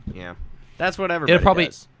 Probably. Yeah. That's what everybody It'll probably,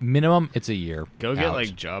 does. minimum, it's a year. Go get out.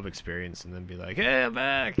 like job experience and then be like, hey, I'm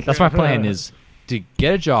back. That's my plan is to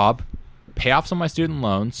get a job, pay off some of my student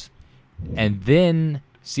loans, and then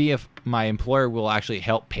see if my employer will actually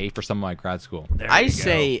help pay for some of my grad school. There I you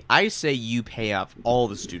go. say you pay off all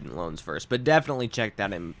the student loans first, but definitely check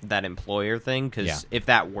that employer thing because Yeah. if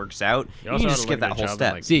that works out, you, also can know just how to skip look that at a whole job in,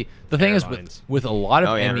 step. like, See, the thing is Airlines. with a lot of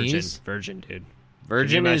Oh, yeah. MEs, Virgin, dude. Could you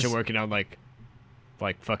Virgin imagine is working on like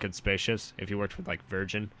fucking spaceships if you worked with like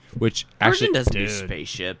Virgin? which actually, Virgin doesn't do Dude.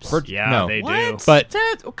 spaceships. Yeah, no. they do. What? But-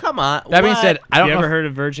 Oh, come on. that being What? said, I don't you know. ever if- heard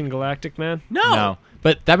of Virgin Galactic, man? no.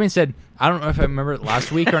 But that being said, I don't know if I remember it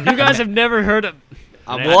last week or You guys have never heard of.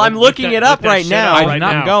 Well, I'm looking it up right now. I did I'm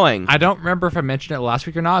not- going. I don't remember if I mentioned it last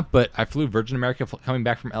week or not, but I flew Virgin America coming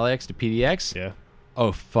back from LAX to PDX. Yeah.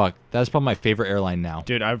 Oh, fuck. That's probably my favorite airline now.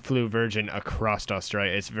 Dude, I flew Virgin across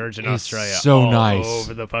Australia. It's Virgin It's Australia. so all nice.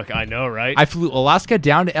 over the fuck. I know, right? I flew Alaska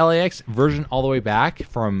down to LAX, Virgin all the way back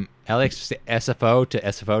from LAX to SFO to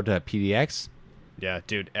SFO to PDX. Yeah,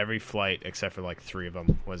 dude. Every flight except for like 3 of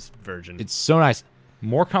them was Virgin. It's so nice.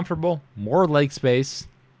 More comfortable, more leg space.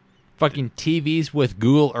 Fucking TVs with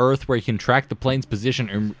Google Earth where you can track the plane's position.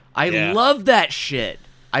 And I Yeah. love that shit.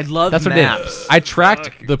 I love that's what I maps. did. I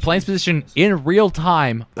tracked the plane's position in real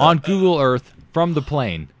time on Google Earth from the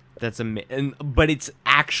plane. That's amazing. But it's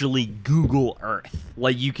actually Google Earth.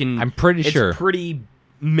 Like you can. I'm pretty sure. It's pretty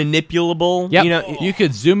manipulable. Yep. You know. you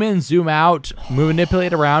could zoom in, zoom out,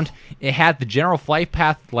 manipulate around. It had the general flight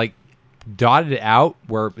path like dotted out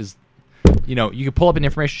where it was. You know, you could pull up an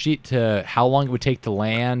information sheet to how long it would take to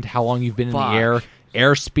land, how long you've been in Fuck. the air,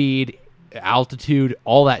 airspeed, altitude,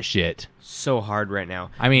 all that shit. so hard right now.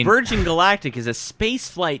 I mean- Virgin Galactic is a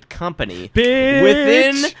spaceflight company Bitch!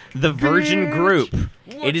 within the Virgin Bitch! Group.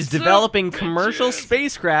 It is developing commercial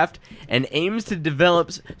spacecraft and aims to develop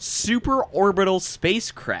superorbital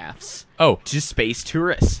spacecrafts Oh, to space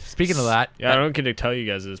tourists. speaking of that, Yeah, I don't get to tell you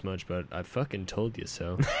guys this much, but I fucking told you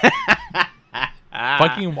so.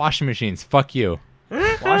 fucking washing machines, fuck you.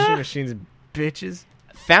 Washing machines, bitches.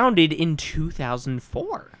 Founded in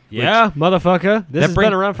 2004. Yeah, motherfucker. This has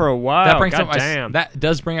been around for a while. That brings God up my damn. that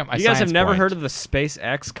does bring up my You guys have science never point. heard of the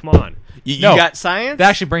SpaceX? Come on. You No. got science? That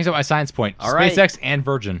actually brings up my science point. All right. SpaceX and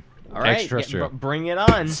Virgin. All right, Extraterrestrial. bring it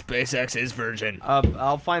on. SpaceX is Virgin.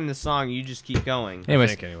 I'll find the song. You just keep going.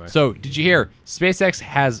 Anyways, think anyway. so did you hear? SpaceX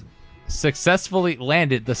has successfully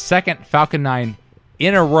landed the second Falcon 9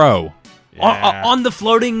 in a row. Yeah. On the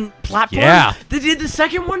floating platform? Yeah. They did the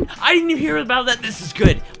second one? I didn't even hear about that. This is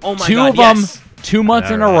good. Oh my Two god, of them, yes. 2 months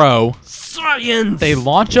in a All right. row. Science! They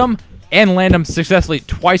launch them and land them successfully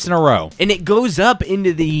twice in a row. and it goes up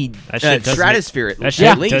into the That shit doesn't- stratosphere at That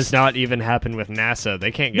Yeah. shit least. does not even happen with NASA.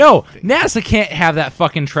 They can't get No, NASA can't have that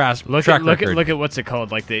fucking track Look record. at what's it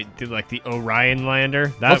called? Like the Orion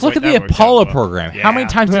lander. Let's look at the Apollo program. How many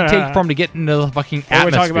times did it take for them to get into the fucking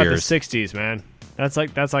We're talking about the atmospheres? '60s, man. That's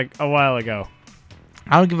like a while ago.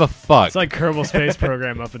 I don't give a fuck. It's like Kerbal Space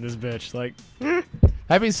Program up in this bitch. Like,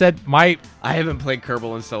 That being said, my I haven't played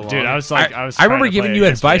Kerbal in so long. dude, I was I trying remember to giving play you it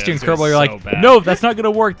advice yesterday. during It was Kerbal. You're like, so bad. no, that's not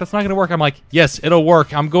gonna work. That's not gonna work. I'm like, yes, it'll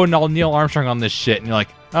work. I'm going all Neil Armstrong on this shit. And you're like,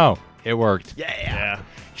 oh, it worked. Yeah.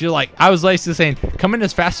 You're like, I was like saying, come in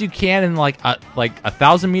as fast as you can, and like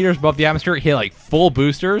 1,000 meters above the atmosphere, hit like full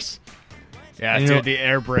boosters. Yeah, And dude, you know- the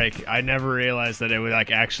air brake. I never realized that it would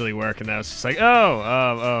like actually work, and I was just like,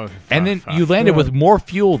 oh. And then fuck. you landed with more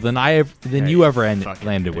fuel than you ever fucking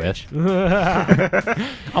landed bitch.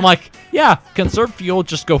 with. I'm like, yeah, conserve fuel,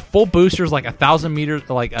 just go full boosters, like 1,000 meters,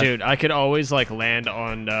 like Dude, I could always like land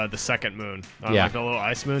on the second moon, on Yeah. like the little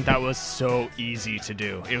ice moon. That was so easy to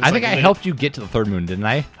do. It was I think like, I helped you get to the third moon, didn't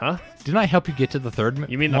I? Huh? didn't I help you get to the third?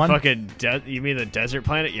 You mean the one? fucking you mean the desert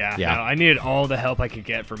planet? Yeah. Yeah. No, I needed all the help I could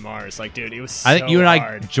get for Mars. Like, dude, it was so I think you and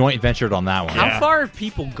hard. I joint ventured on that one. How Yeah. far have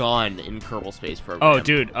people gone in Kerbal Space Program? Oh,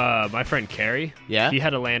 dude, my friend Carrie. Yeah? He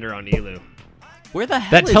had a lander on Elu. Where the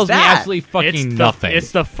hell That is tells me that? absolutely fucking It's nothing.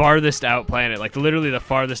 It's the farthest out planet, like literally the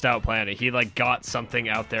farthest out planet. He like got something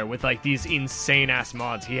out there with like these insane ass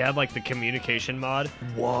mods. He had like the communication mod,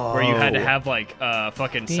 where you had to have like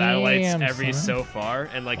fucking satellites Damn, every son. so far,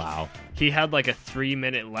 and like Wow. he had like a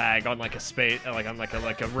 3-minute lag on like a space, like on like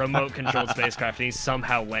a remote controlled spacecraft, and he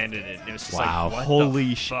somehow landed it. It was just Wow. like, what Holy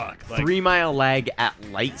the shit. fuck? Like, 3-mile lag at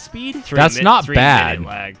light speed? That's not 3-minute bad.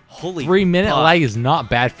 lag. Holy 3-minute fuck. lag is not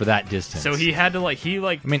bad for that distance. So he had to like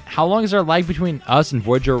I mean, how long is our lag between us and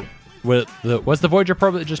Voyager? What's the Voyager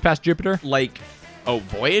probe that just passed Jupiter? Like,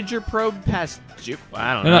 Voyager probe past Jupiter?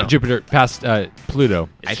 I don't No, know. not Jupiter, past Pluto.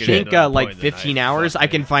 I It's gonna think be the like point of the 15 night. hours. Fuck I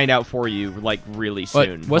can me. find out for you like really What,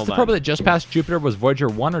 soon. what's the Hold probe on. that just passed Jupiter? Was Voyager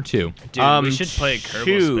 1 or 2? Dude, we should play Kerbal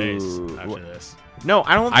Space 2. after this. No,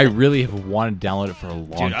 I don't. I really have wanted to download it for a long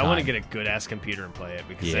Dude, time. I want to get a good ass computer and play it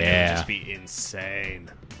because then it Yeah. would just be insane.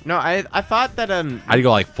 No, I thought that I'd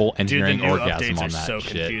go like full Dude, the engineering new orgasm updates on are that so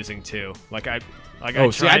shit. confusing too. Like I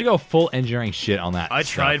Oh, see, tried, I'd go full engineering shit on that. I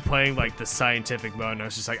stuff. tried playing like the scientific mode, and I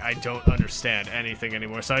was just like, I don't understand anything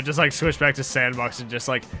anymore. So I just like switched back to sandbox and just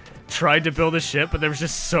like tried to build a ship, but there was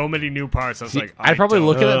just so many new parts. I was See, like, I'd probably don't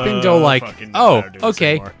look at that thing and go like, fucking know how to do this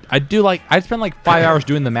okay. anymore. I'd spend like 5 hours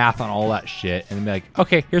doing the math on all that shit and then be like,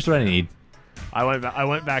 okay, here's what I need. I went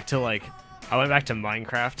back to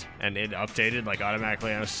Minecraft, and it updated like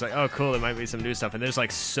automatically. I was just like, oh cool, there might be some new stuff. And there's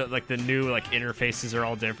like the new like interfaces are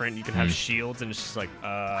all different. You can have shields, and it's just like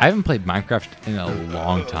I haven't played Minecraft in a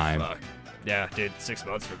long time. Fuck. Yeah, dude, 6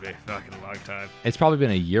 months would be a fucking long time. It's probably been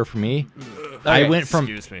a year for me. I went from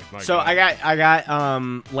Excuse me. My So God. I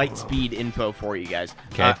got light speed info for you guys.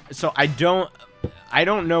 'Kay. So I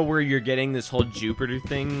don't know where you're getting this whole Jupiter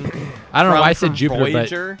thing. I don't know from- why I said from Jupiter,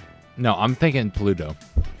 Voyager. but no, I'm thinking Pluto.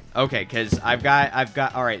 Okay, because I've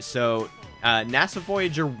got. All right, so NASA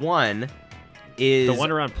Voyager 1 is the one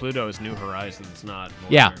around Pluto is New Horizons, not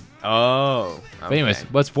Yeah. Voyager. Oh. But anyways,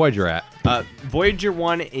 what's Voyager at? Voyager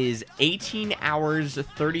 1 is 18 hours,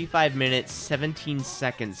 35 minutes, 17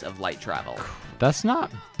 seconds of light travel. That's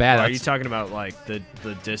not bad. Are That's, you talking about like the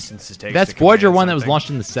distance it takes? that's to Voyager command 1 that was something? launched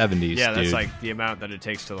in the 70s, Yeah, that's dude. like the amount that it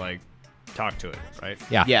takes to like talk to it, right?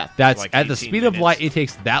 Yeah. Yeah. That's Like at the 18 speed of minutes. light. It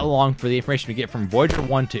takes that long for the information to get from Voyager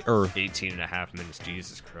 1 to Earth. 18 and a half minutes.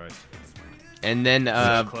 Jesus Christ. And then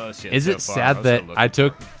So close yet Is so it far. sad was that gonna I look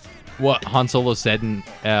took what Han Solo said in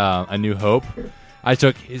A New Hope? I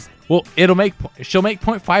took his. Well, she'll make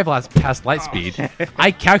 0.5 past light speed.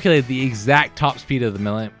 I calculated the exact top speed of the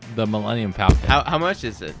Millennium Falcon. how much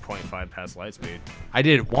is it? 0.5 past light speed. I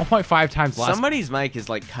did 1.5 times last. Somebody's mic is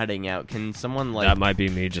like cutting out. Can someone like That might be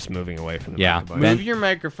me just moving away from the Yeah. microphone. Ben- move your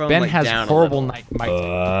microphone Ben like has down horrible a little?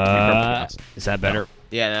 mic. Is that better?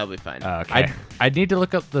 Yeah, that'll be fine. Okay. I need to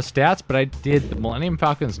look up the stats, but I did the Millennium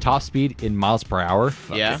Falcon's top speed in miles per hour.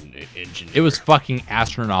 Yeah? Fucking engineer. It was fucking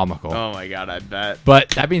astronomical. Oh my god, I bet. But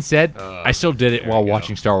that being said, I still did it there while you go.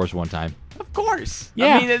 watching Star Wars one time. Of course.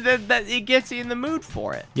 Yeah. I mean, that it gets you in the mood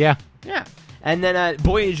for it. Yeah. Yeah. And then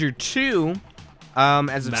Voyager 2,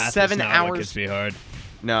 as of Math 7 is not what hours. gets me hard.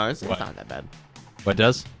 No, it's not that bad. What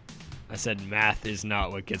does? I said math is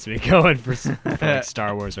not what gets me going for like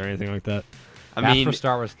Star Wars or anything like that. I Math mean, for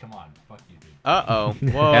Star Wars. Come on. Fuck you, dude. uh-oh.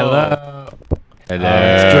 Whoa. Hello.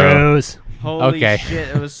 Hello. Screws. Holy Okay. shit,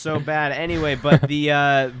 it was so bad. Anyway, but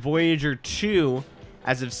the Voyager 2,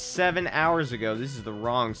 as of 7 hours ago, this is the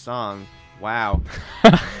wrong song. Wow.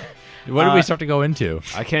 What did we start to go into?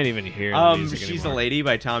 I can't even hear the music She's a anymore. Lady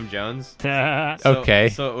by Tom Jones. Lady. So- Okay.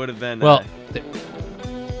 So it would have been. Well,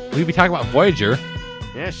 we'd be talking about Voyager.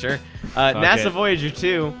 Yeah, sure. NASA it. Voyager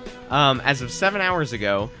 2, as of 7 hours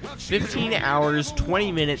ago, 15 hours,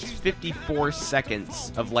 20 minutes, 54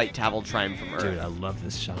 seconds of light travel time from Earth. Dude, I love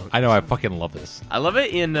this song. I know. I fucking love this. I love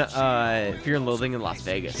it in Fear and Loathing in Las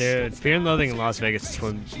Vegas. Dude, Fear and Loathing in Las Vegas is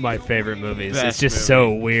one of my favorite movies. Best It's just movie.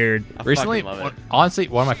 so weird. I Recently, fucking love it. honestly,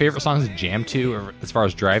 one of my favorite songs to jam to, as far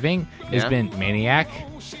as driving, has Yeah? been "Maniac."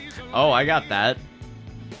 Oh, I got that.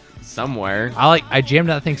 Somewhere. I jammed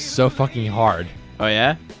that thing so fucking hard. Oh,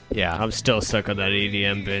 yeah? Yeah. I'm still stuck on that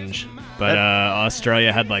EDM binge. But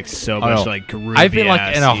Australia had like so Oh, much no. like groovy I've been like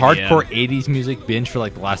ass in a EDM. hardcore '80s music binge for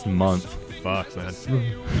like the last month. Fuck, man.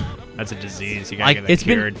 That's a disease. You gotta Like get that it's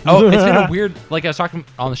cured. been it's been a weird. Like I was talking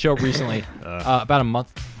on the show recently, about a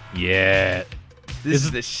month. Yeah. This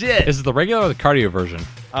is the shit. Is it the regular or the cardio version? It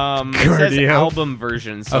says Cardio. album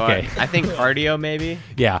version, so Okay. I think cardio, maybe?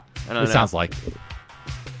 Yeah. I don't It know. sounds like.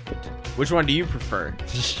 Which one do you prefer?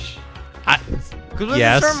 Because was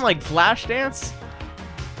Yes. this from like Flashdance?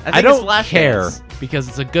 I think don't it's care Flashdance. because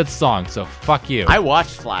it's a good song. So fuck you. I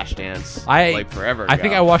watched Flashdance like forever ago. I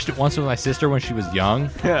think I watched it once with my sister when she was young.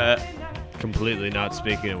 Completely not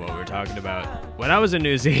speaking of what we're talking about. When I was in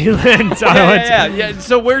New Zealand, I went to, yeah.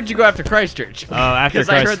 So where'd you go after Christchurch? after Because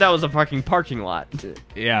I heard that was a fucking parking lot.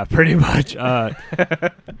 Yeah, pretty much.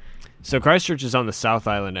 So Christchurch is on the South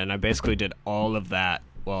Island, and I basically did all of that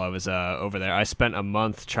while I was over there. I spent a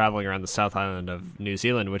month traveling around the South Island of New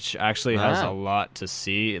Zealand, which actually has a lot to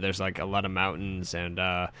see. There's like a lot of mountains, and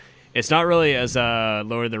it's not really as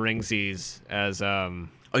Lord of the Ringsies as.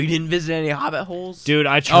 Oh, you didn't visit any Hobbit holes? Dude,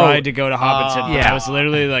 I tried to go to Hobbiton, but yeah. I was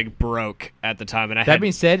literally like broke at the time, and I That had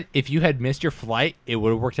being said, if you had missed your flight, it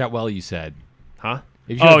would have worked out well. You said. huh?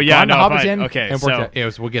 If you Oh, had yeah, gone to no, fine. Hobbiton Okay, and so- worked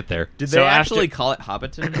out, we'll get there. Did So they after- actually call it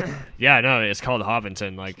Hobbiton? Yeah, no, it's called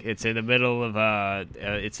Hobbiton. Like it's in the middle of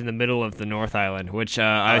the North Island, which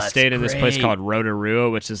I that's stayed in this place great. called Rotorua,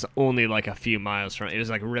 which is only like a few miles from. It was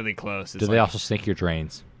like really close. It's Do they like, also snake your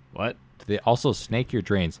drains? what? Do they also snake your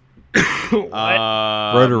drains?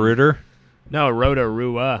 What? Roto-Rooter? No,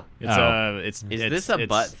 Rotorua. It's Oh. it's Is it's, this a it's-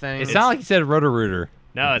 butt thing? It sounded like you said Roto-Rooter.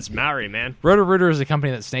 No, it's Maori, man. Roto-Rooter is a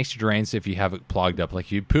company that snakes your drains if you have it plugged up.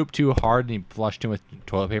 Like you poop too hard and you flush too much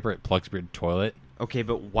toilet paper, it plugs your toilet. Okay,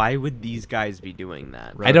 but why would these guys be doing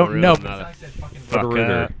that? I don't know. Rotorua,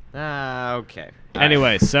 Roto-Rooter. Okay.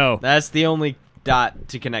 Anyway, so That's the only dot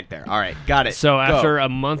to connect there. All right, got it. So Go. after a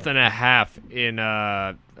month and a half in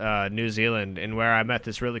New Zealand, and where I met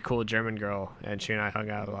this really cool German girl, and she and I hung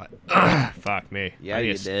out a lot. Fuck me. Yeah, I you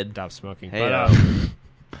need to did. Stop smoking. Hey,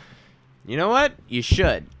 But, you know what? You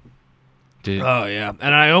should. Did- oh yeah,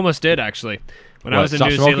 and I almost did actually. When I What, was in stop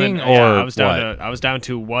New smoking, Zealand, or yeah, what? I was down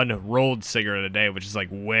to one rolled cigarette a day, which is like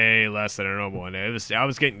way less than a normal one. I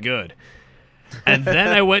was getting good. And then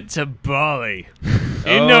I went to Bali,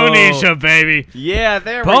 Indonesia, baby. Yeah,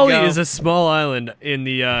 there Bali we go. is a small island in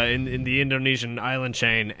the in the Indonesian island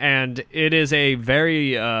chain, and it is a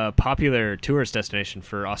very popular tourist destination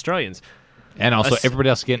for Australians. And also, Us- everybody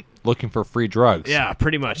else looking for free drugs. Yeah,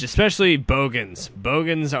 pretty much. Especially Bogans.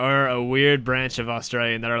 Bogans are a weird branch of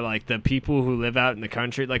Australian that are like the people who live out in the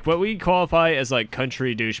country. Like what we qualify as like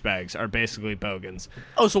country douchebags are basically Bogans.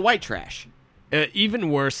 Oh, so white trash.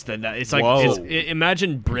 Even worse than that. It's like Whoa.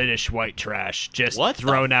 imagine British white trash just What the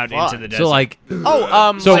thrown out fuck? into the desert. So like,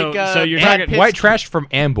 Oh, So- so you're Brad talking Pitt's- white trash from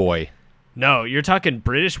Amboy. no, you're talking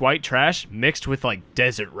British white trash mixed with like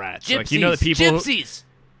desert rats. Like you know the people. Gypsies,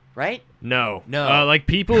 right? No, No. like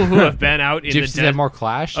people who have been out in the Gypsies desert. have more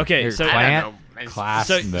clash. Okay, Or so- clan? I don't know. Class.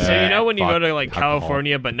 So you know when you go Fuck to like alcohol.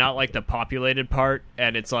 California, but not like the populated part,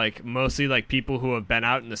 and it's like mostly like people who have been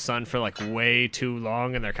out in the sun for like way too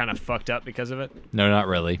long, and they're kind of fucked up because of it. No, not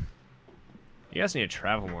really. You guys need to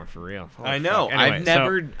travel more for real. Holy I know. fuck. Anyway, I've so-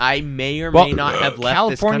 never. I may or Well, may not have left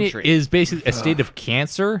California this country. is basically a state of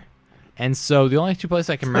cancer, and so the only two places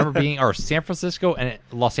I can remember being are San Francisco and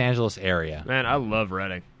Los Angeles area. man, I love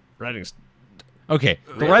Reading. Reading's Okay,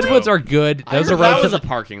 the redwoods are good. I Those heard are that was relatively. a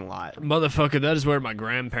parking lot. motherfucker. That is where my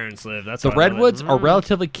grandparents live. That's The why I live. redwoods are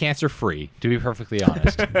relatively cancer free, to be perfectly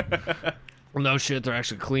honest. No shit, they're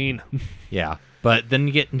actually clean. Yeah, but then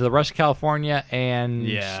you get into the rest of California, and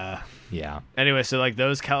Yeah. yeah. Anyway, so like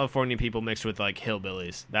those California people mixed with like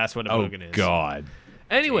hillbillies. That's what a Oh bogan is. God.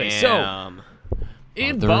 Anyway, so Damn.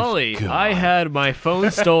 in Mother Bali, of God. I had my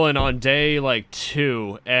phone stolen on day like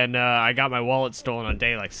 2, and I got my wallet stolen on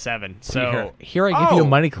day like 7. So Here I give you a Oh.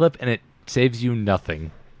 money clip, and it saves you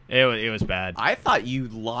nothing. it was bad. I thought you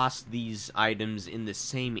lost these items in the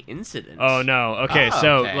same incident. Oh no. Okay, Oh,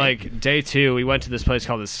 so okay. like day 2, we went to this place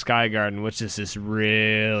called the Sky Garden, which is this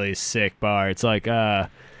really sick bar. It's like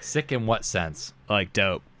Sick in what sense? like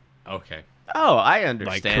dope. Okay. Oh, I Like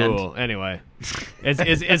understand. cool. Anyway.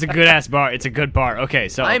 It's a good ass bar. It's a good bar. Okay,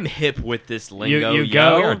 so I'm hip with this lingo. you We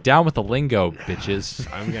go- are down with the lingo, bitches.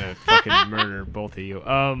 I'm gonna fucking murder both of you.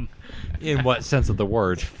 In what sense of the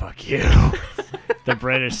word? Fuck you. The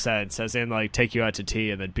British sense, as in like take you out to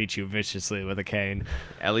tea and then beat you viciously with a cane.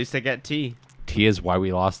 At least I got tea. T is why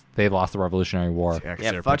we lost. They lost the Revolutionary War. 'Cause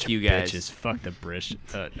Yeah, they're a fuck bunch of you guys. Bitches. Fuck the British.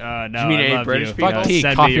 No, you mean I any love British you. people? Fuck tea,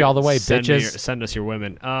 send coffee me your- all the way, send me bitches. your- send us your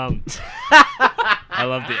women. I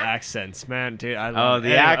love the accents, man, dude. I love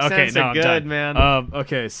the accents okay, are I'm good, done. man.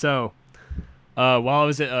 Okay, so while I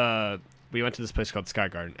was at we went to this place called Sky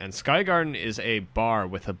Garden, and Sky Garden is a bar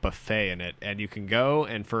with a buffet in it, and you can go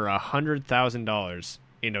and for $100,000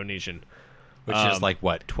 Indonesian, Which is like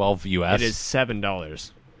what, 12 US? it is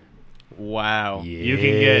 $7. Wow. You can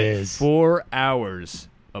get 4 hours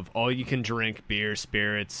of all you can drink beer,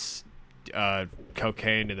 spirits,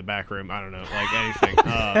 cocaine in the back room. I don't know, like anything.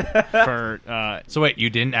 So wait, you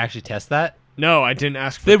didn't actually test that? No, I didn't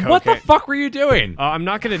ask for Then cocaine. what the fuck were you doing? I'm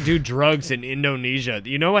not going to do drugs in Indonesia.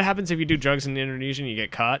 You know what happens if you do drugs in Indonesia and you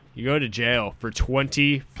get caught? You go to jail for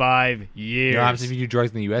 25 years. You know what happens if you do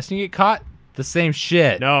drugs in the U.S. and you get caught? The same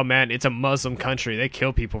shit. No, man, it's a Muslim country. They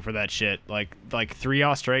kill people for that shit. Like 3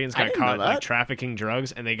 Australians I got didn't caught know that. like trafficking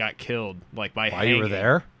drugs, and they got killed like by While hanging. you were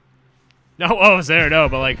there? No, I was there. No,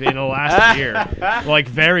 but like in the last year, like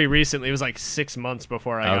very recently, it was like 6 months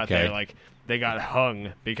before I got Okay. there. Like they got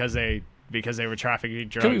hung because they were trafficking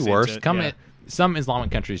drugs. Could be worse. into- Some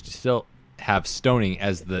Islamic countries still have stoning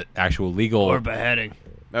as the actual legal. or beheading.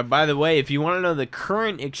 By the way, if you want to know the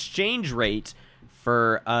current exchange rate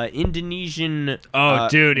for Indonesian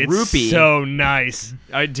Dude, it's rupee, so nice.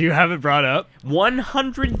 Do you have it brought up?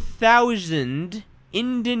 100,000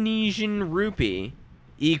 Indonesian rupee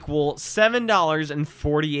equal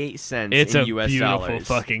 $7.48 It's in a US beautiful dollars.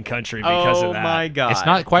 fucking country because oh of that. my god! It's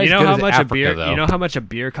not quite You as know good how as much Africa, a beer? though. You know how much a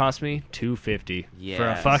beer cost me? $2.50 for a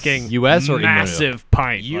Yes. fucking US or massive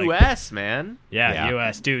pint. Like, US, man. yeah, Yeah.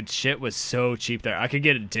 US, dude. Shit was so cheap there. I could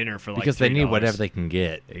get a dinner for like because they need $3. whatever they can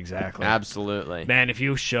get. Exactly. Absolutely. Man, if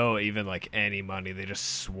you show even like any money, they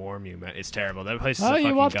just swarm you, man. It's terrible. That place is Oh, a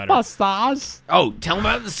fucking gutter. massage? Oh, tell them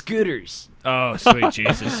about the scooters. Oh, sweet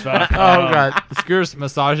Jesus. Fuck. Oh god, Screws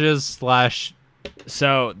massages /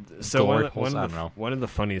 So Glory one holes, I of don't know. one of the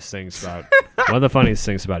funniest things about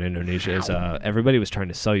Indonesia is everybody was trying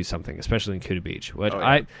to sell you something, especially in Kuta Beach. Which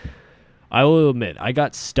I will admit, I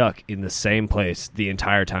got stuck in the same place the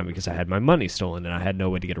entire time because I had my money stolen and I had no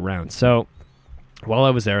way to get around. So while I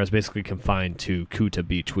was there, I was basically confined to Kuta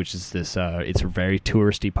Beach, which is this. It's a very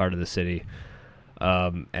touristy part of the city,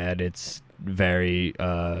 and it's very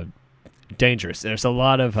dangerous. There's a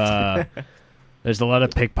lot of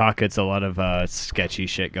pickpockets, a lot of sketchy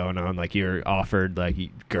shit going on. Like you're offered like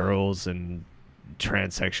girls and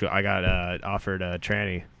transsexual. I got offered a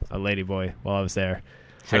tranny, a ladyboy, while I was there.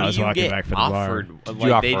 How I do was you walking get back from the offered? bar.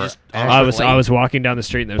 Like they offer just I was offer, like- walking down the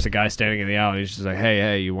street and there was a guy standing in the alley. He's just like,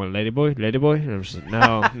 hey, you want a ladyboy? And I was just like,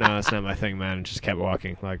 no, that's not my thing, man. And just kept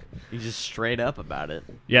walking. Like, You just straight up about it.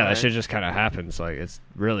 yeah, Right? that shit just kind of happens. Like, it's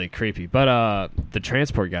really creepy. But the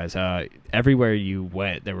transport guys, everywhere you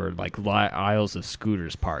went, there were like aisles of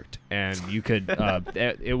scooters parked, and you could.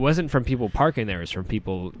 It wasn't from people parking there; it was from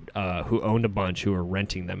people who owned a bunch who were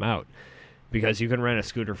renting them out. Because you can rent a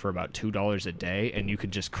scooter for about $2 a day, and you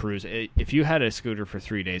could just cruise. If you had a scooter for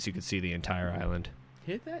 3 days, you could see the entire island.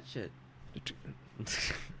 Hit that shit.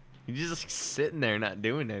 You're just sitting there not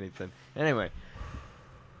doing anything. Anyway,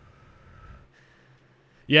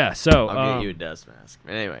 Yeah, so I'll get you a dust mask.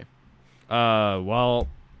 Anyway, well,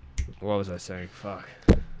 what was I saying? Fuck.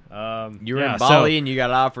 you were yeah, in Bali and you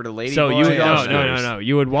got offered a lady. So you would, boy. no.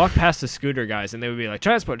 You would walk past the scooter guys, and they would be like,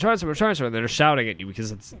 transport, and they're shouting at you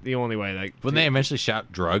because it's the only way. Like, Wouldn't they eventually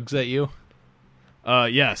shout drugs at you?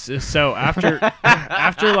 yes. So after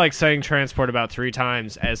like saying transport about 3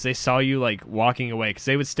 times, as they saw you like walking away, because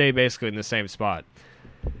they would stay basically in the same spot,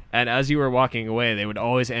 and as you were walking away, they would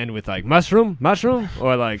always end with like mushroom,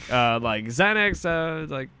 or like Xanax,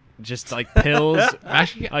 like just like pills.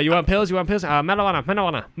 Actually, You want pills?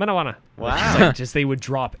 Marijuana. Wow. Just they would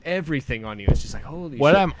drop everything on you. It's just like holy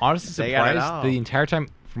what shit. I'm honestly They got it surprised all. the entire time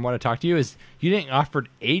from what I talked to you is you didn't offered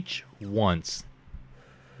H once.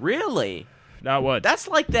 Really? Not what? That's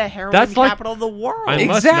like the heroin That's like- capital of the world.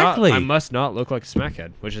 Exactly. I must not look like a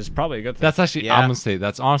smackhead, which is probably a good thing. That's actually Yeah. I'm gonna say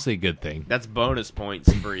that's honestly a good thing. That's bonus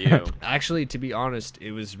points for you. Actually, to be honest,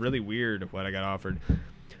 it was really weird what I got offered.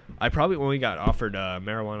 I probably only got offered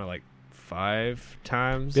marijuana like 5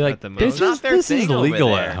 times Be like, at the this most. not is their this is thing over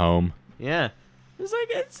legal there. at home. Yeah. It's like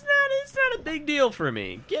it's not a big deal for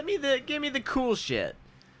me. Give me the cool shit.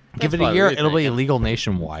 Give That's it a what year, we're it'll be thinking. illegal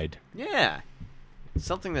nationwide. Yeah.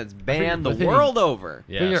 Something that's banned the within- world over.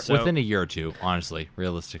 Yeah, so Within a year or two, honestly,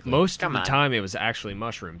 realistically. most Come of the on. time it was actually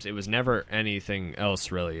mushrooms. It was never anything else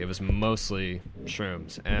really. It was mostly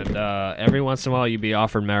shrooms. And every once in a while you'd be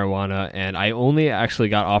offered marijuana, and I only actually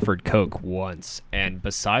got offered coke once. And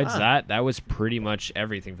besides that was pretty much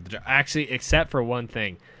everything for the job. Actually, except for one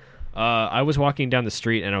thing. I was walking down the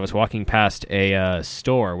street and I was walking past a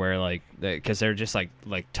store where like, because they're just like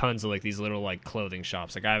tons of like these little like clothing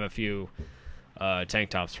shops. Like I have a few tank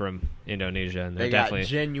tops from Indonesia, and they're They got definitely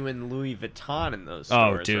genuine Louis Vuitton in those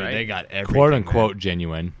stores, oh dude, right? they got everything, quote man. unquote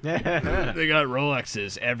genuine. They got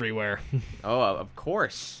Rolexes everywhere. Oh, of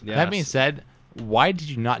course. Yes. That being said, why did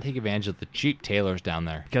you not take advantage of the cheap tailors down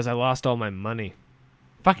there? Because I lost all my money.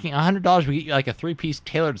 Fucking $100 would get you like a 3-piece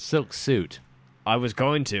tailored silk suit. I was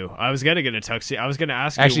going to get a tuxedo. I was gonna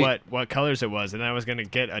ask Actually- you what colors it was, and then I was gonna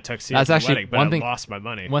get a tuxedo That's for the actually wedding, but one I thing- lost my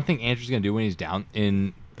money. One thing Andrew's gonna do when he's down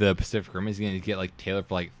in the Pacific Rim is he's gonna get like tailored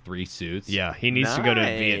for like 3 suits. Yeah, he needs to go to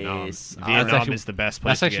Vietnam. Nice. Vietnam actually- is the best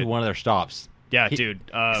place That's to actually get. one of their stops. Yeah, he- dude.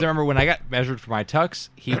 Because I remember when I got measured for my tux,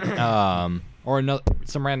 he or another,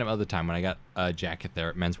 some random other time when I got a jacket there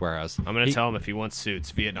at Men's Warehouse. I'm gonna he, tell him if he wants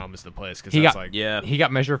suits, Vietnam is the place because He that's got- like Yeah. He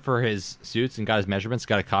got measured for his suits and got his measurements.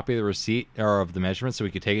 Got a copy of the receipt or of the measurements so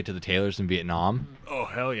we could take it to the tailors in Vietnam. oh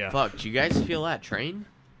hell yeah. Fuck, do you guys feel that train?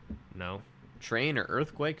 No. Train or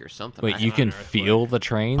earthquake or something? Wait, I you don't can know. feel the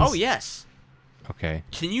trains? Oh, yes. Okay.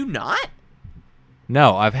 Can you not?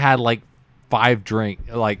 No, I've had like 5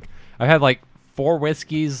 I've had like 4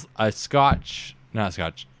 whiskeys, a scotch, not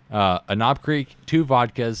scotch, a Knob Creek, 2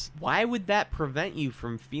 vodkas, Why would that prevent you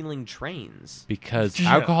from feeling trains? because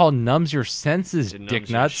Yeah. alcohol numbs your senses, It numbs dick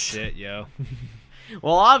your nuts. Shit, yo.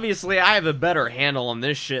 Well, obviously, I have a better handle on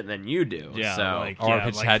this shit than you do. Yeah, so. like, Or yeah, if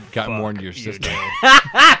it's like, had gotten more fuck into your you, system. dude.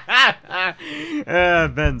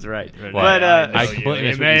 Ben's right. Well, But, I know I you. completely It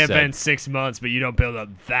missed what may you have said. been 6 months, but you don't build up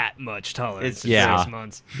that much tolerance in Yeah. 6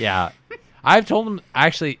 months. Yeah. I've told him,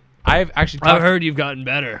 I've actually talked, I've heard you've gotten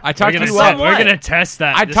better. I talked we're to gonna you set- up- We're gonna test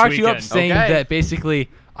that. I this talked you up weekend. saying Okay. that basically,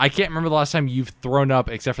 I can't remember the last time you've thrown up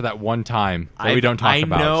except for that one time that we don't talk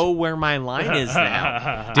about. I know where my line is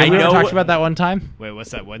now. Did I we ever know talk what- about that one time? Wait,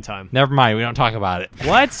 what's that one time? Never mind, we don't talk about it.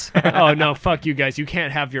 What? Oh no, fuck you guys. You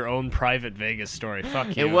can't have your own private Vegas story.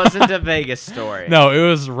 Fuck you. It wasn't a Vegas story. No, it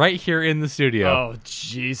was right here in the studio. Oh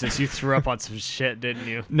Jesus, you threw up on some shit, didn't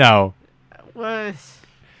you? No, What?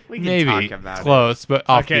 We can maybe talk about it. close, but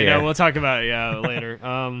off Okay, the air. no, we'll talk about it later.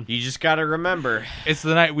 You just gotta remember. It's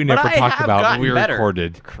the night we But never I talked have about, but gotten we better.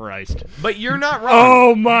 recorded. Christ. But you're not wrong.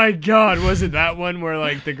 Oh my God, was it that one where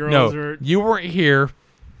like the girls No, were? you weren't here.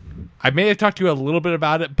 I may have talked to you a little bit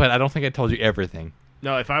about it, but I don't think I told you everything.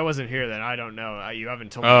 No, if I wasn't here, then I don't know. You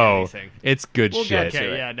haven't told me Oh, anything. it's good We'll shit. get to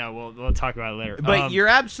Okay, it. yeah, no, we'll talk about it later. But you're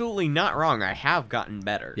absolutely not wrong. I have gotten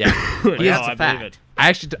better. Yeah. no, that's a I fact. believe it. I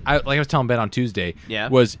actually, like I was telling Ben on Tuesday, Yeah.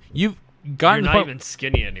 was you've gotten You're to the not point even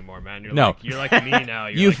skinny anymore, man. No. You're like me now.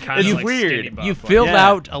 You're You've- like kind of you've like weird. skinny buff. you like- filled Yeah.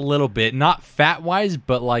 out a little bit, not fat wise,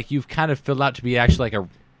 but like you've kind of filled out to be actually like a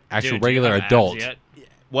actual Dude, do you regular have abs adult. yet?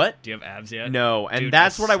 What? Do you have abs yet? No, and Dude,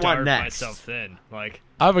 that's what I want starved next. Myself thin, like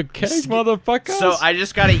I'm a cake, motherfucker. So I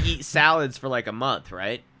just gotta eat salads for like a month,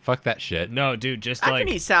 right? fuck that shit. no, dude, just I like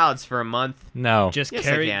can eat salads for a month, No, just Yes,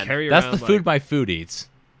 I carry can. carry that's around. the food like, my food eats.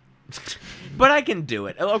 but I can do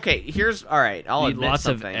it. Okay, here's all right. I'll eat admit lots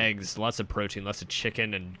something. of eggs, lots of protein, lots of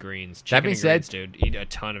chicken and greens. That Chicken being and said, greens, dude, eat a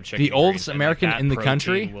ton of chicken. the and oldest greens, and, American like, that in the protein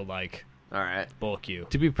country- will like All right. bulk you.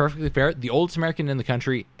 To be perfectly fair, the oldest American in the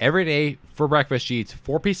country every day for breakfast she eats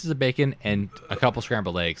 4 pieces of bacon and a couple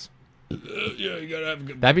scrambled eggs. Yeah, you gotta have a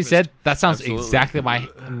good That being said, that sounds Absolutely. exactly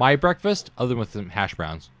my breakfast, other than with some hash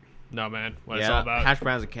browns. No, man, what it's Yeah, all about. hash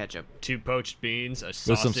browns and ketchup. 2 poached beans, a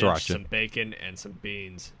some sausage, sriracha. some bacon, and some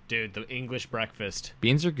beans. Dude, the English breakfast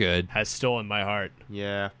Beans are good, has stolen my heart.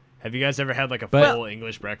 Yeah, Have you guys ever had like a But- full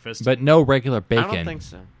English breakfast? but no regular bacon. I don't think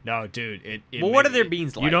so. no, dude. It Well, what made- are their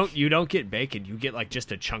beans like? You don't get bacon. You get like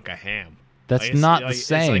just a chunk of ham. That's Like, it's- not the like,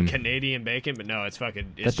 same. It's like Canadian bacon, but no, it's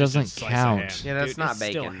fucking. It's That just a doesn't slice of count. ham. Yeah, that's Dude, not it's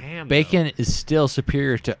still bacon. ham, though. Bacon is still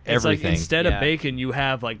superior to It's like everything. instead Yeah. of bacon, you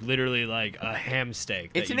have like literally like a ham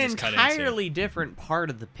steak. That It's you an just cut into. entirely different part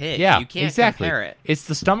of the pig. yeah, you can't exactly. compare it. It's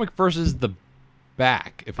the stomach versus the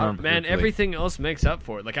back. If I remember Man, correctly. everything else makes up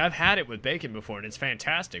for it. Like I've had it with bacon before, and it's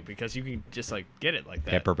fantastic because you can just like get it like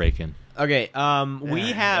that. pepper bacon. Okay, we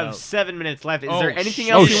Yeah, have no. 7 minutes left. Is Oh, there anything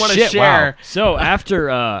shit. else Oh, you want to shit, share? wow. So after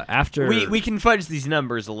We can fudge these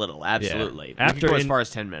numbers a little. Absolutely. We After can go as in- far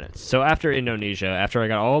as 10 minutes. So after Indonesia, after I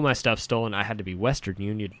got all my stuff stolen, I had to be Western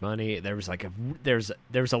Union money. There was like there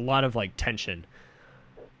was a lot of like tension.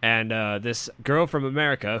 And this girl from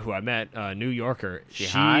America who I met, New Yorker, She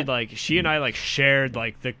hot? she and I like shared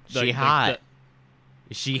like the She hot.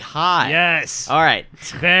 Is she hot? yes, All right.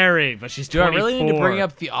 very, but she's Do I 24. really need to bring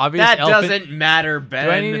up the obvious That elephant? doesn't matter, Ben.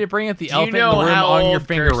 Do I need to bring up the Do you elephant in know the room how on your old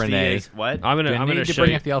finger, Kirsty Renee? is? What? I'm gonna Do I need to show bring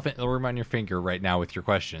you. up the elephant in the room on your finger right now with your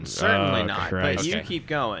questions? Certainly Oh, not. Christ. But you Okay. keep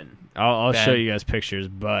going. I'll show Ben. you guys pictures,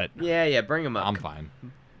 but Yeah, bring them up. I'm fine.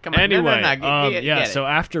 Come on. anyway, no, get yeah. it. So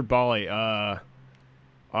after Bali,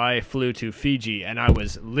 I flew to Fiji, and I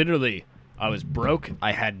was broke.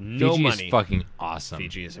 I had no Fiji money. is fucking awesome.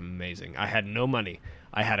 Fiji is amazing. I had no money.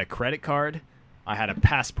 I had a credit card, I had a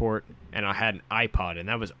passport, and I had an iPod, and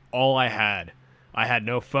that was all I had. I had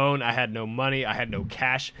no phone. I had no money. I had no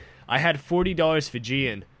cash. I had $40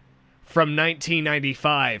 Fijian from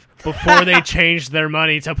 1995 before they changed their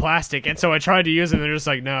money to plastic. And so I tried to use it, and they're just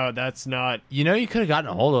like, no, that's not. You know, you could have gotten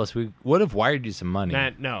a hold of us. We would have wired you some money.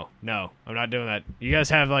 Man, no, I'm not doing that. You guys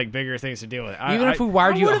have like bigger things to deal with. Even if we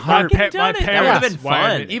wired you would've 100, fucking done it. That would've been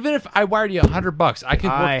wired fun. me. even if I wired you $100, I could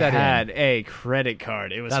work I that had in. a credit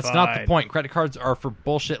card. It was That's fine. not the point. Credit cards are for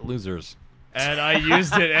bullshit losers. And I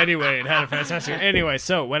used it anyway. It had a fantastic. Anyway,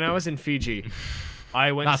 so when I was in Fiji,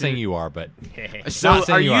 I went Not to. saying you are, but So Not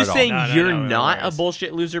saying are you are you at all. saying No, you're no, not a worries.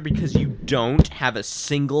 bullshit loser because you don't have a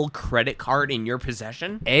single credit card in your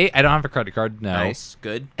possession? A, I don't have a credit card. No. Nice,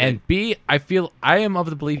 good. And B, I am of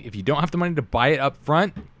the belief if you don't have the money to buy it up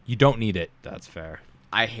front, you don't need it. That's fair.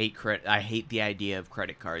 I hate credit. I hate the idea of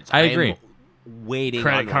credit cards. I agree. am waiting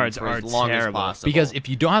Credit on one cards for are as long terrible. as possible. Because if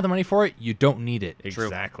you don't have the money for it, you don't need it. True.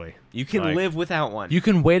 Exactly. you can like- live without one. You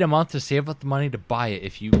can wait a month to save up the money to buy it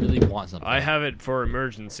if you really want something. I have it for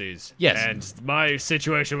emergencies. Yes. And my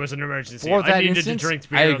situation was an emergency. For that I needed instance, to drink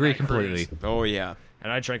beer I on agree that cruise. completely. oh yeah.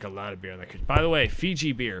 And I drank a lot of beer on that cruise. By the way,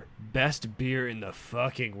 Fiji beer. Best beer in the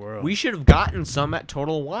fucking world. We should have gotten some at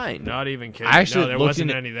Total Wine. Not even kidding. I actually no, there looked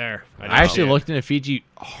wasn't into- any there. I actually didn't looked into Fiji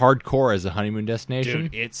hardcore as a honeymoon destination.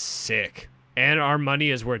 Dude, it's sick. And our money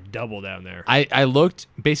is worth double down there. I looked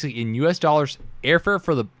basically in U.S. dollars. Airfare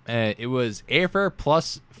for the it was airfare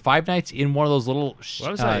plus 5 nights in one of those little Why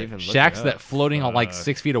was I even looking shacks up? that floating on like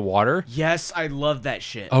 6 feet of water. Yes, I love that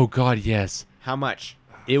shit. Oh God, yes! How much?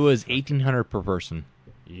 It was $1,800 per person.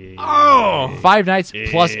 Yeah. Oh, 5 nights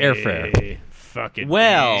plus airfare. Fucking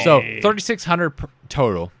Well. So $3,600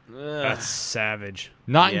 total, that's savage.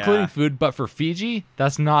 not Yeah. including food. But for Fiji,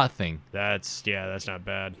 that's nothing. That's not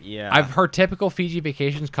bad. yeah. I've heard typical Fiji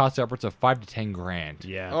vacations cost upwards of $5,000 to $10,000.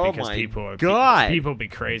 Yeah, Oh because my people are God. people be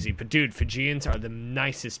crazy. But dude, Fijians are the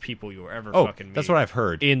nicest people you'll ever Oh, fucking meet. that's what I've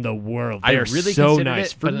heard. in the world. I They're really so considered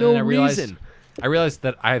nice it, for but then no I realized, reason. I realized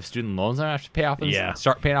that I have student loans that I have to pay off and Yeah.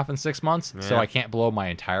 start paying off in 6 months, so Yeah. I can't blow my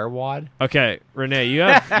entire wad. Okay, Renee, you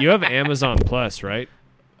have Amazon Plus, right?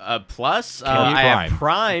 Plus, you I have Prime?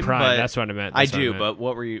 Prime. Prime, but that's what I meant. I that's what I do, meant. but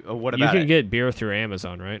what were you? What You about can it? get beer through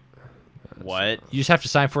Amazon, right? What? You just have to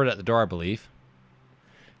sign for it at the door, I believe.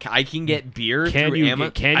 I can get beer Can through you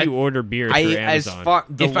Amazon. can you order beer through as Amazon? far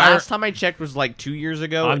the If I were- last time I checked was like 2 years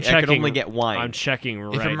ago. I'm I checking. could only get wine. I'm checking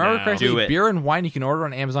right If I remember now. correctly, Do it. beer and wine you can order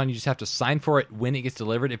on Amazon. You just have to sign for it when it gets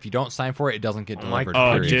delivered. If you don't sign for it, it doesn't get my delivered.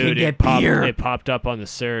 Oh, period. dude, get it popped. beer. It popped up on the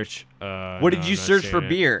search. what did no, you I'm not search for seeing it.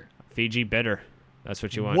 beer? Fiji bitter. That's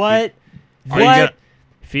what you want. What? Are you What? gonna-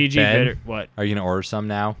 Fiji Ben? bitter. What? Are you gonna order some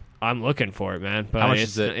now? I'm looking for it, man. But How much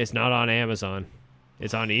it's, is it? It's not on Amazon.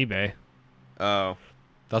 It's on eBay. Oh,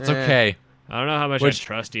 That's Eh. okay. I don't know how much Which- I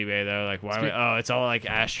trust eBay though. Like, why? Spe- Oh, it's all like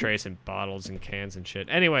ashtrays and bottles and cans and shit.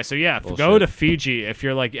 Anyway, so yeah, go Bullshit. to Fiji if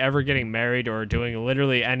you're like ever getting married or doing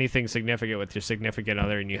literally anything significant with your significant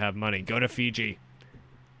other and you have money. Go to Fiji.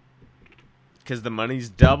 because the money's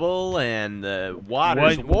double and the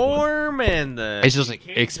water's What- warm and the It's just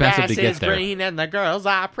expensive to grass get is there. green and the girls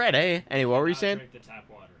are pretty. Anyway, what were you saying?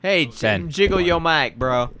 Hey, Ben. jiggle your mic,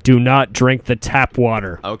 bro. Do not drink the tap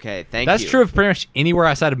water. Okay, thank That's you. true of pretty much anywhere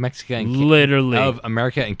outside of Mexico and Literally. of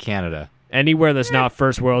America and Canada. Anywhere that's not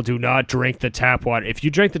first world, do not drink the tap water. If you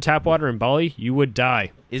drink the tap water in Bali, you would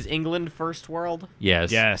die. Is England first world?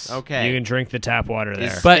 Yes. Yes. Okay. You can drink the tap water there.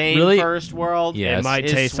 Is But Spain really- first world? Yes. It might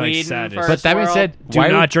Is taste like Sweden sadness. first But that being world? said, Do why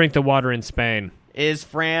not would, drink the water in Spain. Is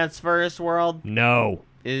France first world? No.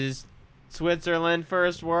 Is Switzerland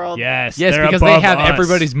first world? Yes. yes, they're because they above have us.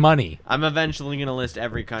 everybody's money. I'm eventually gonna list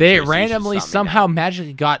every country. They so you should randomly stop me somehow now.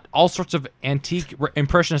 magically got all sorts of antique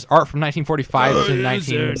impressionist art from 1945 to Is there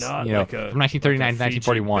 19, not you know, like a- from 1939 like to a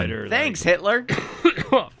Fiji 1941. bitter, like- Thanks, Hitler.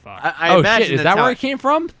 Oh, fuck. I Oh imagine shit! Is that's that how where it came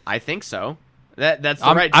from? I think so. That's the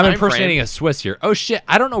I'm, right. I'm time impersonating frame. a Swiss here. Oh shit!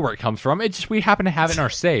 I don't know where it comes from. It just we happen to have it in our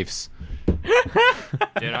safes.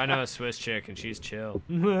 Dude, I know a Swiss chick and she's chill.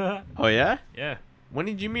 Oh yeah. Yeah. When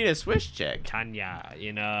did you meet a Swiss chick? Tanya,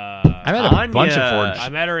 I met a bunch of Anya. foreign. I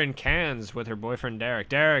met her in Cannes with her boyfriend Derek.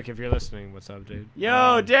 Derek, if you're listening, what's up, dude?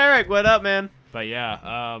 Yo, Derek, what up, man? But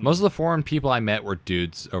yeah, Most of the foreign people I met were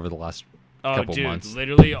dudes over the last couple dude, months.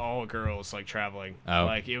 literally all girls like traveling. Oh.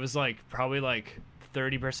 Like it was like probably like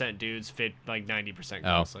 30% dudes, fit like 90% Oh.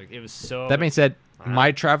 girls. Like it was so. That being said,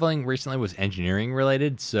 my traveling recently was engineering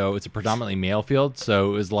related, so it's a predominantly male field.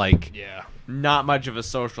 So it was like yeah. Not much of a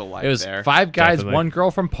social life it was there. 5 guys, Definitely. 1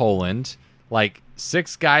 girl from Poland, like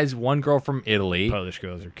 6 guys, 1 girl from Italy. Polish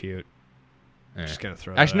girls are cute. Eh. Just gonna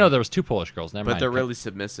throw. Actually, that no, out. there was 2 Polish girls. Never but mind. they're really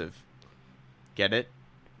submissive. Get it?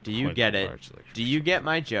 Do you Quite get the it? large liquor. Do you get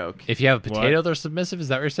my joke? If you have a potato, they're submissive. Is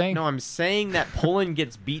that what you're saying? No, I'm saying that Poland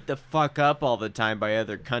gets beat the fuck up all the time by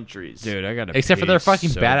other countries. Dude, I gotta. Except for their fucking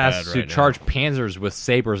so badasses bad who right now. charge panzers with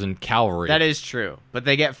sabers and cavalry. That is true, but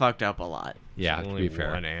they get fucked up a lot. yeah, to Only be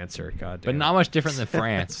fair. one answer, goddamn. But not much different than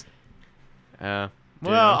France. Dude,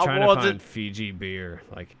 Well, I'm trying well, to find Fiji beer.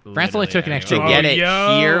 Like France only literally took an extra to anywhere. get it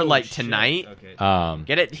yo, here like shit. tonight. Okay.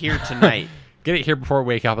 Get it here tonight. Get it here before we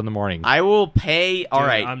wake up in the morning. I will pay. All Dude,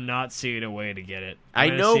 right, I'm not seeing a way to get it. I I'm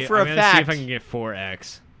gonna know see- for I'm a gonna See fact- if I can get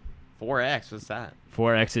 4X. 4X. What's that?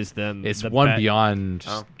 4X is them. It's the one be- beyond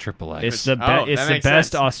Oh. AAA. It's the Oh, it's that the makes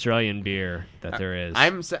best sense. Australian beer that there is.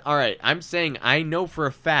 All right. I'm saying I know for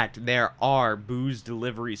a fact there are booze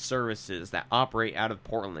delivery services that operate out of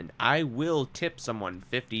Portland. I will tip someone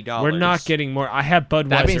 $50. We're not getting more. I have Budweiser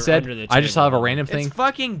That being said, under the I just table. thought of a random It's thing.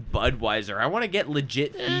 fucking Budweiser. I want to get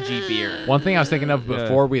legit Fiji beer. One thing I was thinking of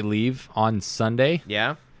before we leave on Sunday,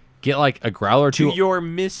 Yeah. get like a growler or To two. your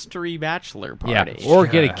mystery bachelor Yeah, party. or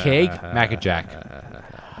get a keg, Mac and Jack,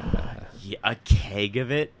 Yeah, a keg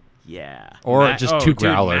of it. Yeah. or just two dude,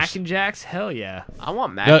 growlers. Mac and Jacks? Hell yeah. I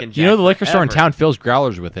want Mac The- and Jack. you know the liquor store in forever. town fills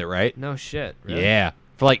growlers with it, right? No shit. Really? Yeah,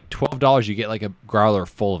 for like $12 you get like a growler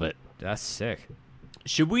full of it. That's sick.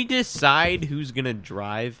 Should we decide who's gonna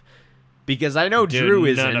drive? Because I know Dude, Drew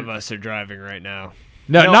isn't. none of us are driving right now.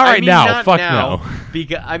 No, No, not I right mean, now. not Fuck now. no.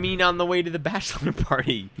 Because I mean, on the way to the bachelor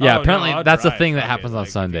party. Yeah, Oh, apparently no, I'll that's a drive. thing that Fuck happens it. on Like, if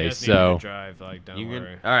you Sunday. guys need me So to drive, like, don't You can,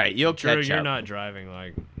 worry. all right, you'll Drew, catch you're up. not driving.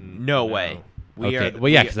 Like, No way. We okay, are. well,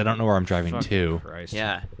 yeah, we- because I don't know where I'm driving Fucking to. Christ.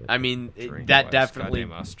 Yeah, I mean Drink that wise, definitely.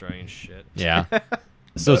 goddamn Australian shit. Yeah.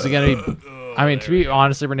 So it's gonna be. I mean, to be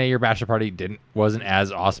honestly, Renee, your bachelor party wasn't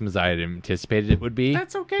as awesome as I had anticipated it would be.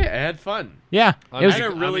 That's okay. I had fun. Yeah, I'm it was. had a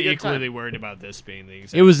really I'm good time. equally worried about this being the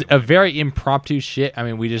exact It was same a way. very impromptu shit. I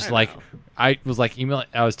mean, we just I like. know. I was like emailing.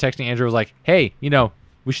 I was texting Andrew. I was like, hey,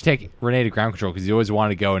 we should take Renee to ground control because he always wanted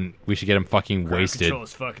to go and we should get him fucking Ground wasted. control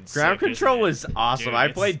is fucking Ground sick, control isn't it? was awesome. Dude, I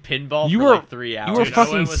it's- played pinball You for were like 3 hours. You were Dude, I went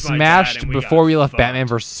fucking with my dad smashed and we before got we left fucked. Batman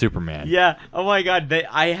vs Superman. Yeah. Oh my god.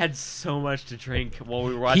 I had so much to drink while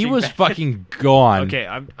we were watching. He was Batman. fucking gone. Okay,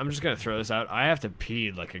 I'm just gonna throw this out. I have to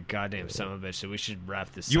pee like a goddamn son of a bitch, so we should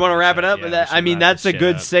wrap this. You want to wrap it up? Yeah, we That, should I mean, wrap that's this a shit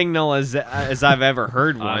good up. signal as I've ever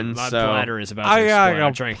heard one. My so bladder is about I to gotta explode. I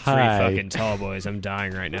go drank 3 pee. fucking tall boys. I'm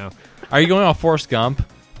dying right now. Are you going on Forrest Gump?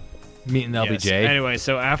 Meeting LBJ. Yes. Anyway,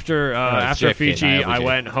 so after it's after JFK, Fiji, not I LBJ.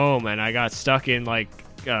 went home and I got stuck in like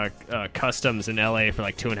customs in LA for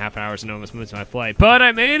like 2.5 hours and almost missed my flight. But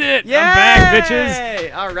I made it. Yay! I'm back,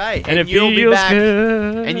 bitches. All right, And it you'll be feels back.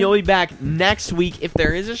 good. And you'll be back next week if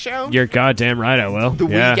there is a show. You're goddamn right. I will. The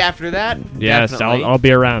yeah. week after that. Yes, definitely. I'll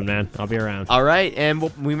be around, man. I'll be around. All right, and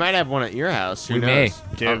we might have one at your house. Who We may. knows?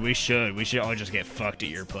 Dude, we should. We should all just get fucked at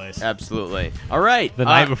your place. Absolutely. All right. The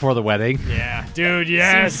night before the wedding. Yeah, dude.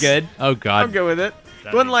 Yes. Seems good. Oh I'm God. good with it.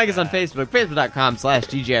 That'd Go ahead and be like us on bad. Facebook,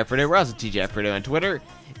 facebook.com/TGIFradio. We're also TGIFradio on Twitter.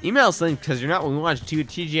 Email us link because you're not when we watch to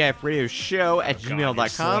TGIFradio at God, you're gmail.com.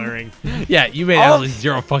 slurring. Yeah, you made All- absolutely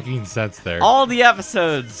zero fucking sense there. All the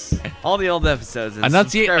episodes, all the old episodes. and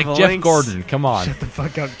Enunciate like subscribe Jeff links Gordon. Come on. The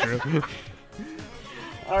fuck up, Drew.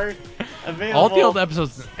 Are available. All the old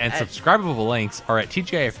episodes and at subscribable links are at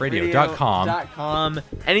tgifradio.com. radio.com.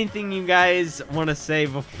 Anything you guys want to say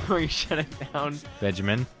before we shut it down?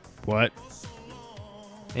 Benjamin. What?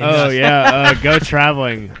 Oh yeah, go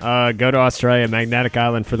traveling. Go to Australia, Magnetic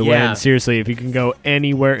Island for the Yeah. win. Seriously, if you can go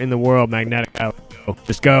anywhere in the world, Magnetic Island, go.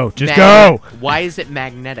 Just go. Just Magnetic. go. Why is it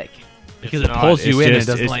magnetic? Because It's it not. pulls you It's in just-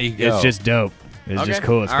 and doesn't it's- let you go. It's just dope. It's just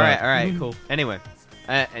cool. It's all fun. right, cool. Anyway,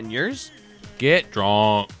 and yours? Get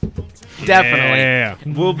drunk. Definitely. Yeah,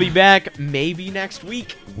 We'll be back maybe next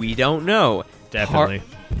week. We don't know. definitely.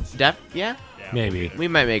 Yeah? Maybe. We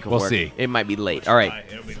might make it We'll work. see. It might be late. All right.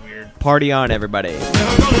 It'll be weird. Party on, everybody. Never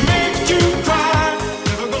gonna make